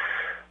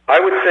 I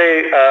would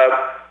say,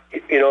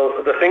 you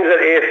know, the things that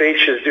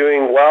AFH is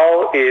doing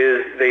well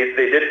is they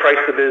did price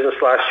the business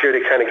last year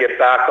to kind of get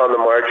back on the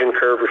margin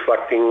curve,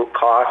 reflecting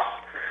costs.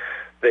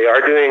 They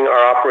are doing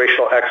our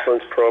operational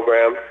excellence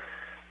program.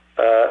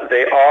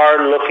 They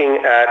are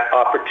looking at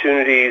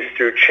opportunities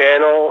through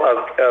channel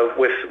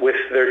with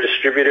their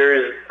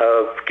distributors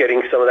of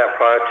getting some of that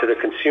product to the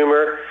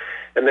consumer.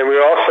 And then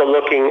we're also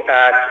looking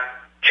at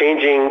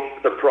changing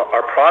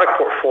our product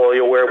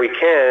portfolio where we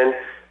can,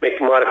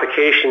 making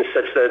modifications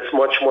such that it's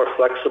much more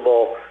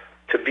flexible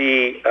to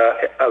be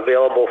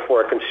available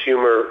for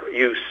consumer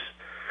use.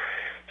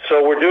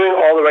 So we're doing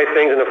all the right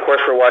things, and of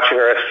course we're watching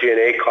our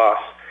SG&A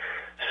costs.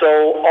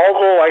 So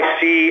although I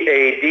see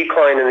a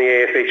decline in the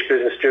AFH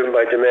business driven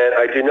by demand,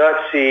 I do not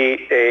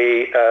see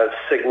a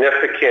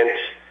significant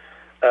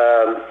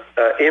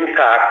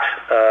impact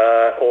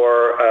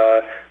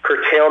or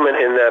curtailment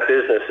in that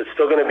business. It's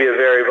still going to be a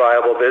very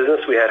viable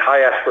business. We had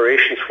high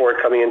aspirations for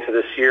it coming into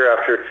this year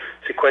after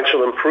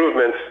sequential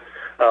improvements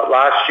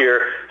last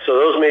year, so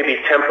those may be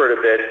tempered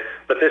a bit,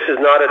 but this is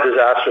not a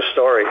disaster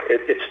story.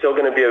 It's still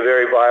going to be a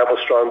very viable,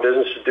 strong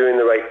business doing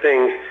the right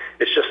things.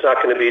 It's just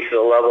not going to be to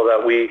the level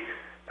that we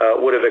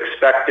would have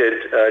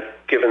expected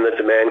given the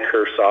demand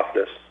curve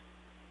softness.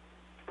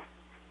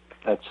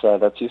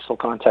 That's useful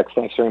context.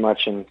 Thanks very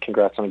much, and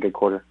congrats on a good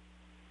quarter.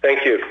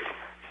 Thank you.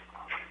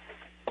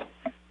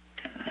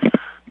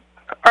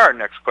 Our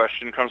next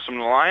question comes from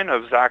the line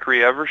of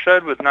Zachary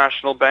Evershed with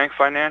National Bank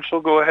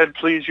Financial. Go ahead,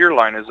 please. Your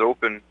line is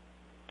open.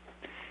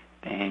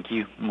 Thank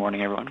you. Good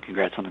morning, everyone.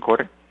 Congrats on the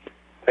quarter.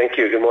 Thank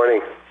you. Good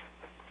morning.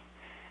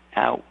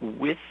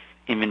 With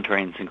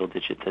inventory in single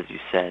digits, as you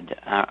said,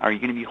 are you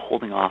going to be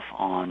holding off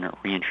on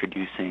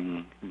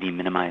reintroducing the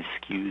minimized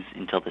SKUs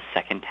until the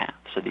second half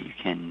so that you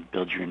can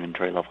build your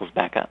inventory levels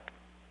back up?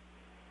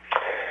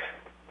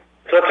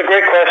 So that's a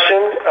great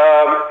question.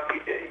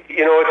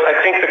 You know, I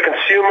think the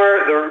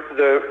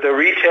consumer, the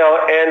retail,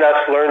 and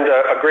us learned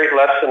a great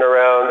lesson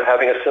around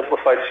having a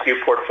simplified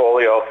SKU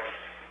portfolio.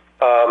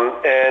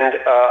 And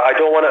I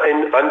don't want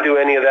to undo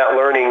any of that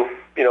learning,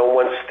 you know,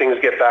 once things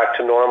get back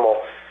to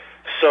normal.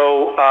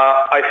 So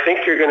I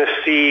think you're going to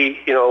see,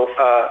 you know,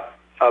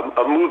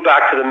 a move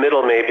back to the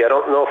middle maybe. I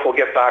don't know if we'll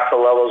get back to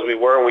the levels we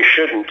were, and we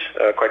shouldn't,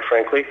 quite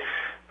frankly.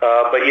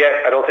 But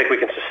yet I don't think we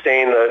can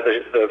sustain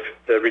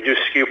the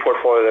reduced SKU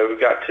portfolio that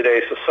we've got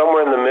today. So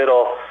somewhere in the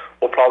middle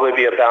will probably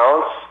be a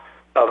balance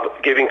of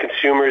giving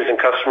consumers and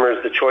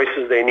customers the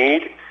choices they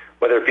need,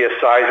 whether it be a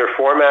size or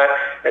format,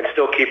 and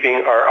still keeping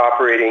our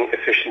operating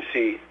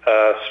efficiency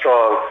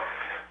strong.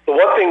 The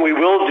one thing we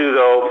will do,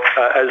 though,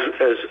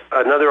 as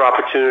another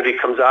opportunity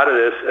comes out of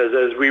this,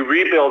 is as we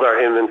rebuild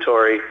our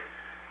inventory,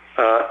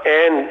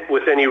 and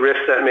with any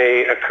risks that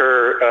may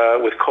occur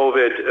with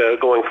COVID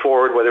going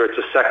forward, whether it's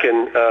a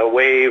second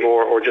wave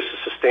or just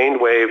a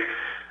sustained wave,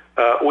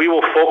 we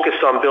will focus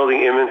on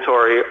building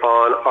inventory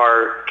on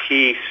our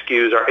key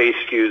SKUs, our A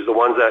SKUs, the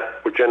ones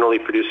that we're generally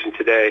producing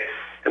today,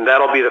 and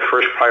that'll be the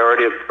first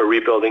priority of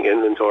rebuilding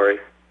inventory.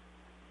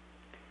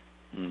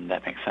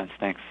 That makes sense.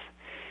 Thanks.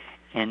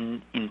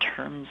 And in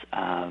terms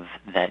of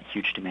that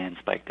huge demand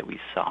spike that we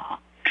saw,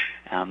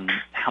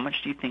 how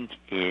much do you think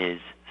is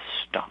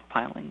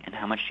stockpiling, and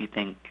how much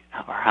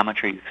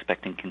are you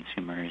expecting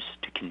consumers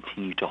to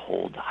continue to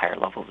hold higher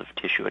levels of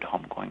tissue at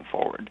home going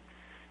forward?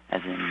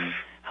 As in,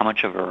 how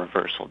much of a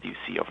reversal do you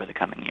see over the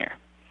coming year?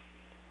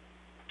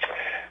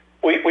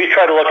 We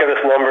try to look at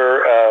this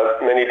number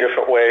many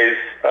different ways.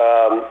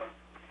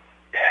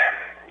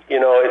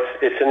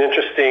 It's an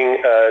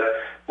interesting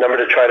number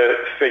to try to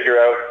figure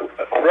out.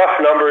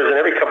 Rough numbers, and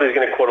every company is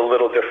going to quote a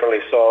little differently,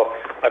 so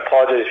I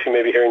apologize if you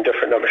may be hearing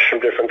different numbers from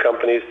different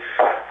companies.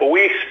 But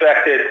we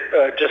expected,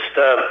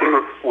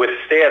 with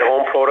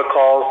stay-at-home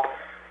protocols,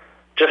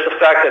 just the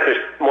fact that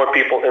there's more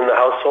people in the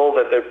household,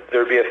 that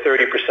there'd be a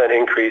 30%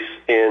 increase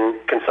in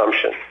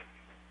consumption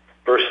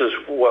versus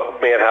what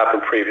may have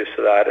happened previous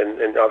to that.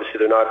 And obviously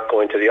they're not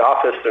going to the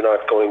office, they're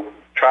not going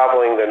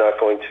traveling, they're not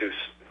going to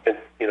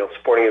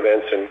sporting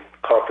events and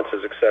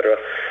conferences, etc.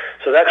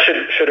 So that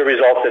should have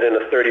resulted in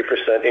a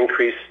 30%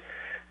 increase,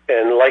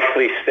 and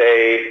likely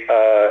stay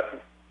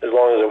as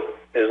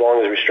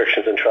long as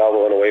restrictions in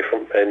travel and away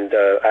from and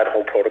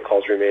at-home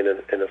protocols remain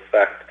in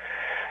effect.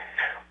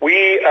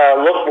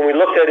 When we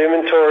looked at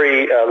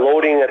inventory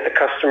loading at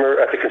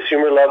the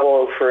consumer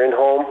level for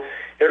in-home,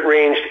 it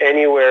ranged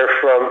anywhere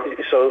from,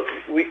 so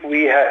we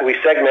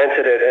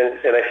segmented it,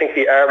 and I think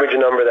the average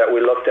number that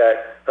we looked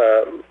at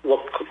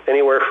looked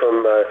anywhere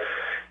from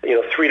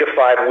 3 to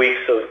 5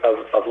 weeks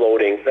of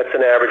loading. That's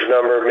an average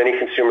number. Many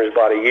consumers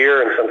bought a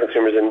year, and some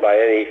consumers didn't buy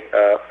any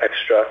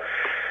extra.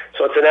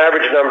 So it's an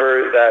average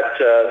number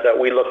that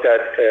we looked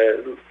at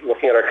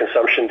looking at our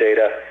consumption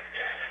data.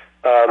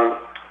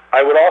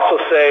 I would also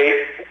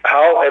say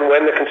how and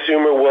when the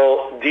consumer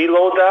will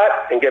deload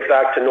that and get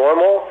back to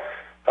normal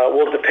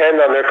will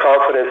depend on their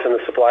confidence in the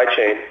supply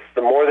chain.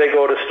 The more they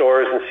go to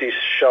stores and see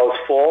shelves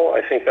full,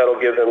 I think that'll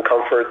give them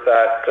comfort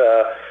that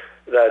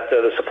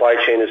the supply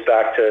chain is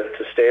back to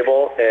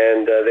stable,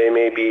 and they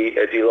may be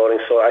deloading.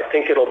 So I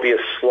think it'll be a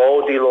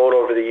slow deload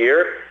over the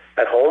year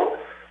at home.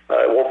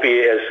 It won't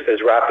be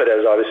as rapid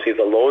as obviously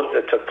the load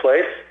that took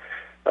place,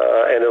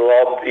 and it'll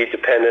all be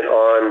dependent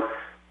on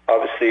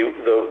obviously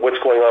what's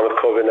going on with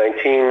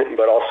COVID-19,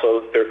 but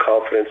also their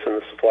confidence in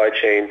the supply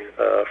chain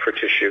for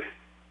tissue.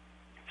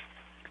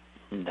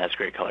 That's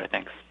great color.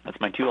 Thanks. That's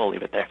my two. I'll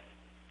leave it there.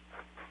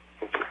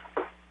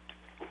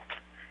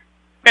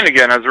 And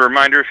again, as a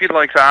reminder, if you'd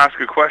like to ask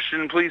a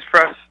question, please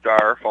press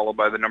star followed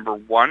by the number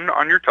 1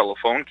 on your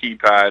telephone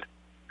keypad.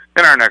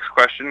 And our next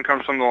question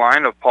comes from the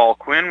line of Paul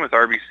Quinn with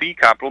RBC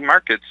Capital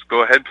Markets.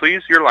 Go ahead,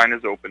 please. Your line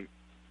is open.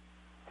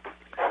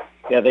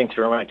 Yeah, thanks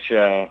very much.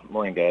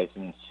 Morning, guys.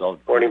 And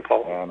morning,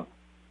 Paul. Morning, Paul.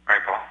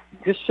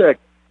 Just a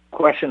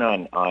question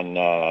on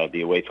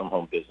the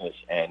away-from-home business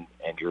and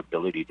your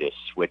ability to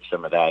switch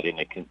some of that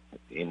into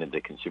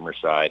the consumer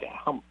side.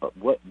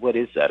 What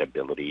is that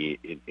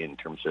ability in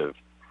terms of,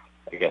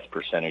 I guess,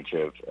 percentage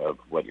of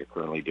what you're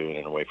currently doing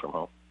in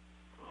away-from-home?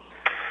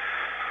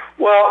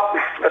 Well,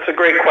 that's a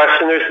great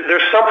question.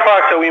 There's some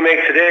products that we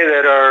make today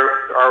that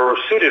are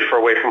suited for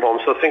away from home.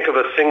 So think of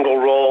a single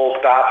roll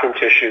bathroom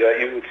tissue that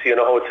you would see in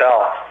a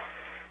hotel.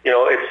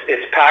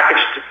 It's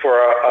packaged for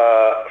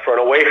an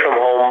away from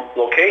home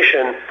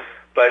location,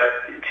 but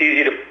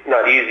it's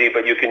not easy,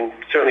 but you can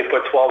certainly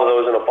put 12 of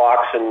those in a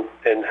box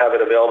and have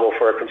it available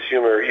for a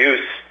consumer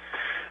use.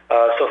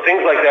 So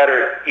things like that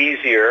are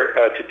easier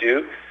to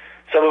do.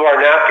 Some of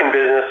our napkin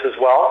business as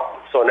well.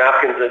 So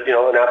napkin's a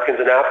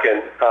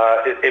napkin.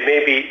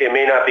 It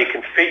may not be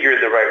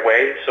configured the right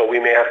way, so we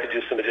may have to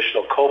do some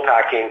additional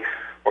co-packing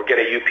or get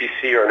a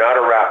UPC or an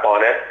outer wrap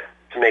on it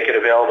to make it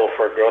available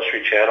for a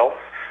grocery channel.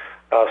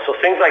 So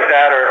things like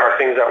that are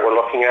things that we're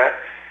looking at.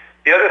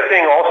 The other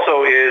thing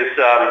also is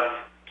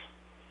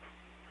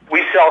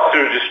we sell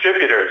through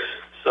distributors.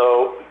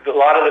 So a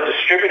lot of the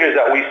distributors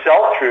that we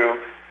sell through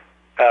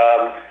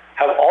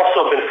have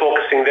also been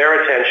focusing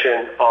their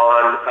attention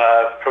on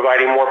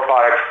providing more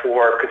product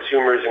for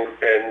consumers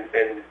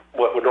and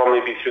what would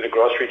normally be through the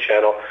grocery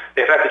channel.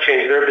 They've had to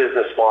change their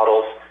business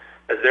models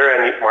as their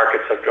end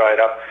markets have dried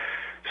up.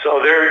 So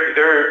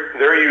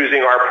they're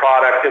using our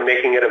product and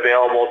making it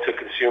available to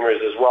consumers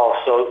as well.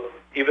 So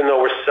even though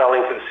we're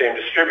selling to the same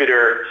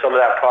distributor, some of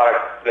that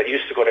product that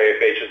used to go to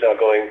AFH is now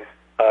going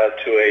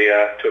to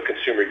a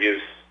consumer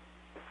use.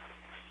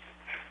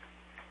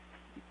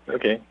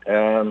 Okay,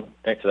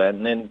 thanks for that.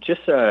 And then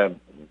just, I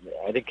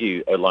think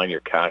you outlined your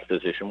cash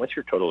position. What's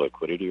your total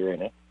liquidity right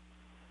now?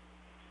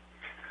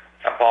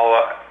 Paul,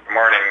 good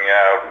morning.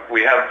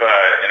 We have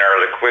in our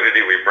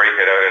liquidity, we break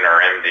it out in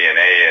our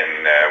MD&A,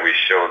 and we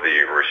show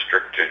the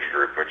restricted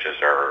group, which is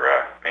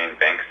our main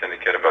bank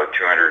syndicate, about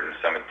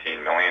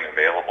 $217 million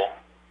available.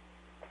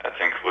 That's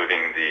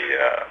including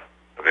the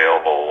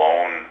available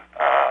loan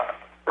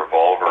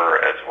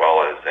revolver as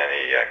well as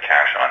any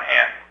cash on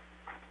hand.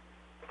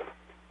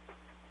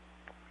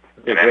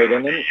 Okay, great.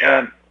 And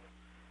then,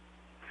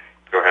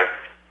 go ahead.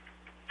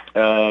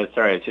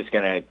 Sorry, I was just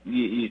going to,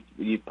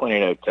 you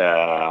pointed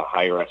out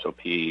higher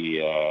SOP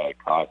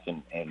costs,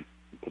 and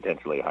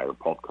potentially higher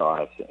pulp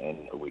costs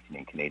and a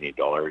weakening Canadian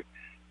dollar.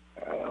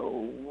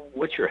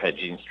 What's your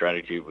hedging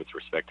strategy with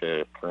respect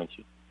to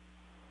currency?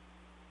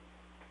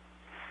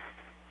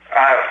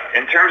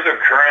 In terms of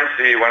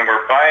currency, when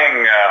we're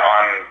buying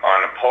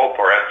on pulp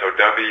or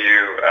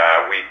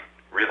SOW, we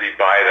really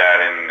buy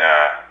that in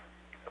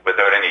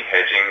without any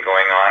hedging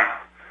going on.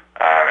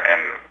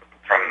 And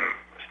from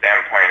the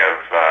standpoint of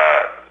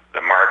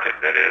the market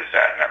that is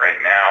at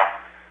right now,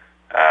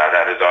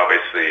 that is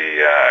obviously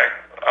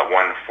a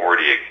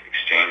 140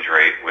 exchange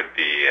rate would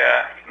be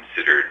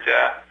considered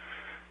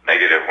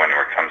negative when it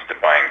comes to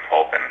buying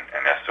pulp and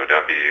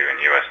SOW in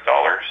U.S.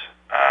 dollars.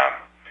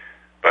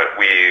 But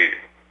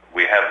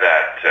we have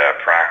that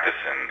practice,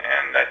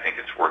 and I think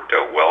it's worked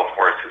out well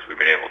for us because we've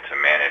been able to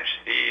manage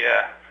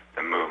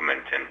the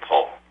movement in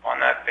pulp on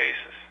that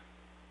basis.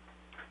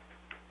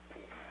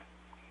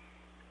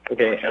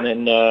 Okay, and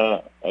then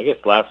I guess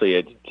lastly,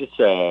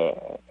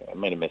 I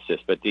might have missed this,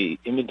 but the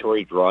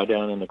inventory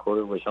drawdown in the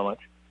quarter was how much?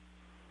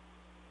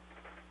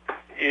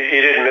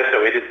 You didn't miss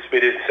it. We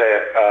did say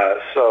it.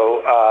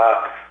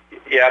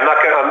 Yeah,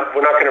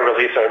 we're not going to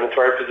release our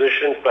inventory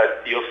positions,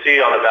 but you'll see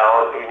on the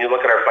balance, when you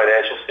look at our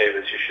financial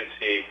statements, you should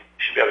be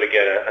able to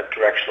get a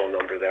directional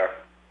number there.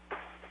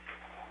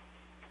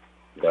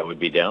 That would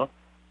be down?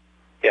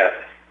 Yeah.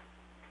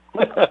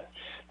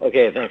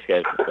 Okay, thanks,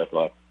 guys. Best of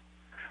luck.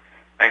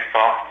 Thanks,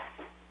 Paul.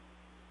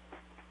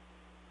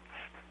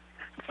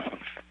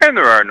 And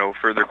there are no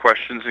further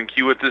questions in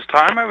queue at this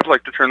time. I would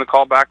like to turn the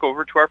call back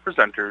over to our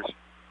presenters.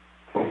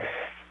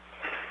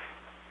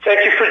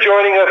 Thank you for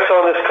joining us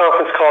on this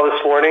conference call this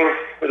morning.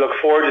 We look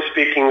forward to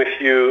speaking with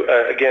you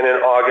again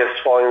in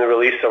August following the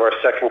release of our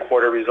second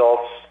quarter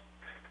results.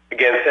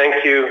 Again,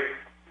 thank you.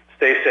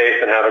 Stay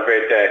safe and have a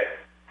great day.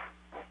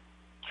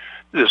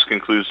 This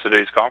concludes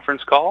today's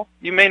conference call.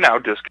 You may now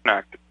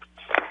disconnect.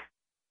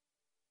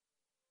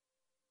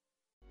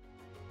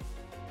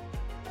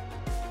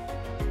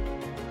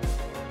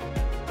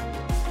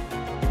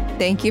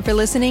 Thank you for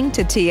listening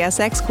to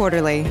TSX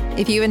Quarterly.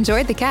 If you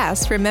enjoyed the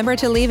cast, remember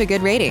to leave a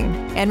good rating.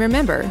 And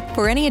remember,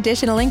 for any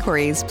additional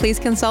inquiries, please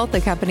consult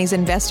the company's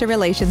investor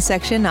relations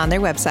section on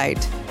their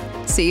website.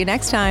 See you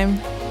next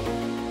time.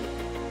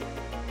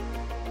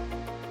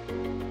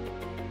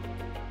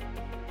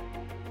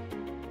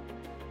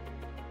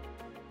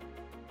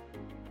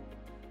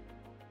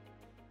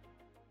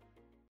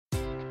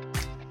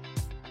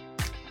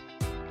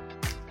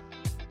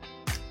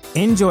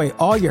 Enjoy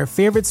all your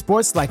favorite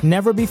sports like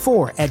never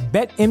before at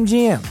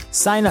BetMGM.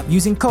 Sign up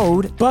using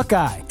code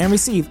Buckeye and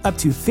receive up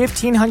to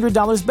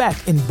 $1,500 back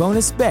in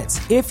bonus bets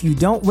if you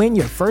don't win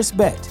your first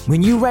bet.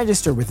 When you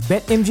register with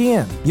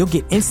BetMGM, you'll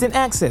get instant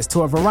access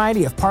to a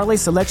variety of parlay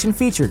selection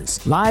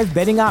features, live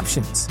betting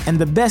options, and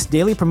the best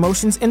daily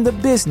promotions in the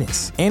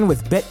business. And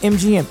with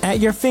BetMGM at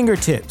your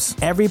fingertips,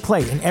 every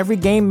play and every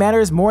game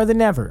matters more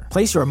than ever.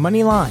 Place your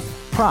money line,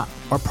 prop,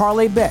 or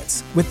parlay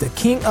bets with the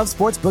king of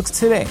sportsbooks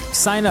today.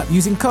 Sign up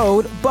using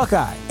code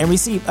Buckeye and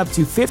receive up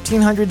to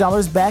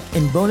 $1,500 back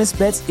in bonus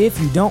bets if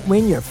you don't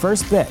win your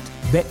first bet.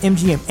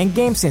 BetMGM and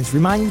GameSense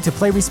remind you to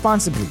play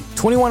responsibly.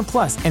 21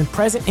 plus and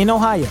present in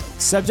Ohio,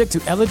 subject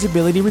to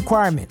eligibility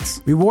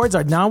requirements. Rewards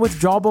are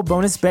non-withdrawable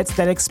bonus bets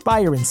that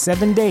expire in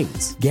 7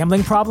 days.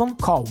 Gambling problem?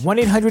 Call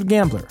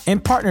 1-800-GAMBLER in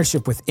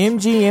partnership with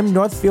MGM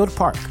Northfield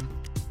Park.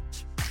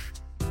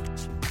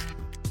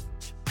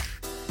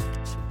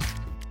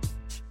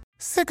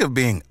 Sick of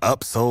being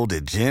upsold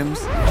at gyms?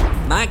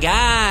 My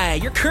guy,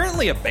 you're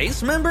currently a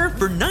base member?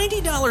 For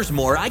 $90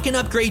 more, I can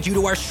upgrade you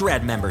to our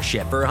Shred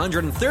membership. For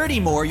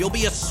 $130 more, you'll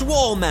be a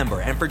Swole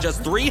member. And for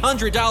just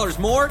 $300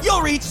 more,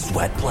 you'll reach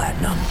Sweat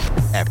Platinum.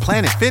 At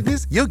Planet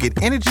Fitness, you'll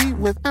get energy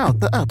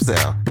without the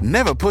upsell.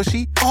 Never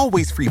pushy,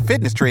 always free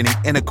fitness training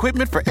and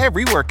equipment for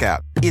every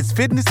workout. It's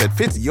fitness that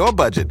fits your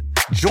budget.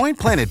 Join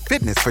Planet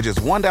Fitness for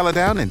just $1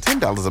 down and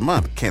 $10 a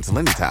month. Cancel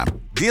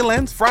anytime. Deal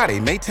ends Friday,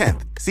 May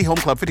 10th. See Home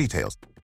Club for details.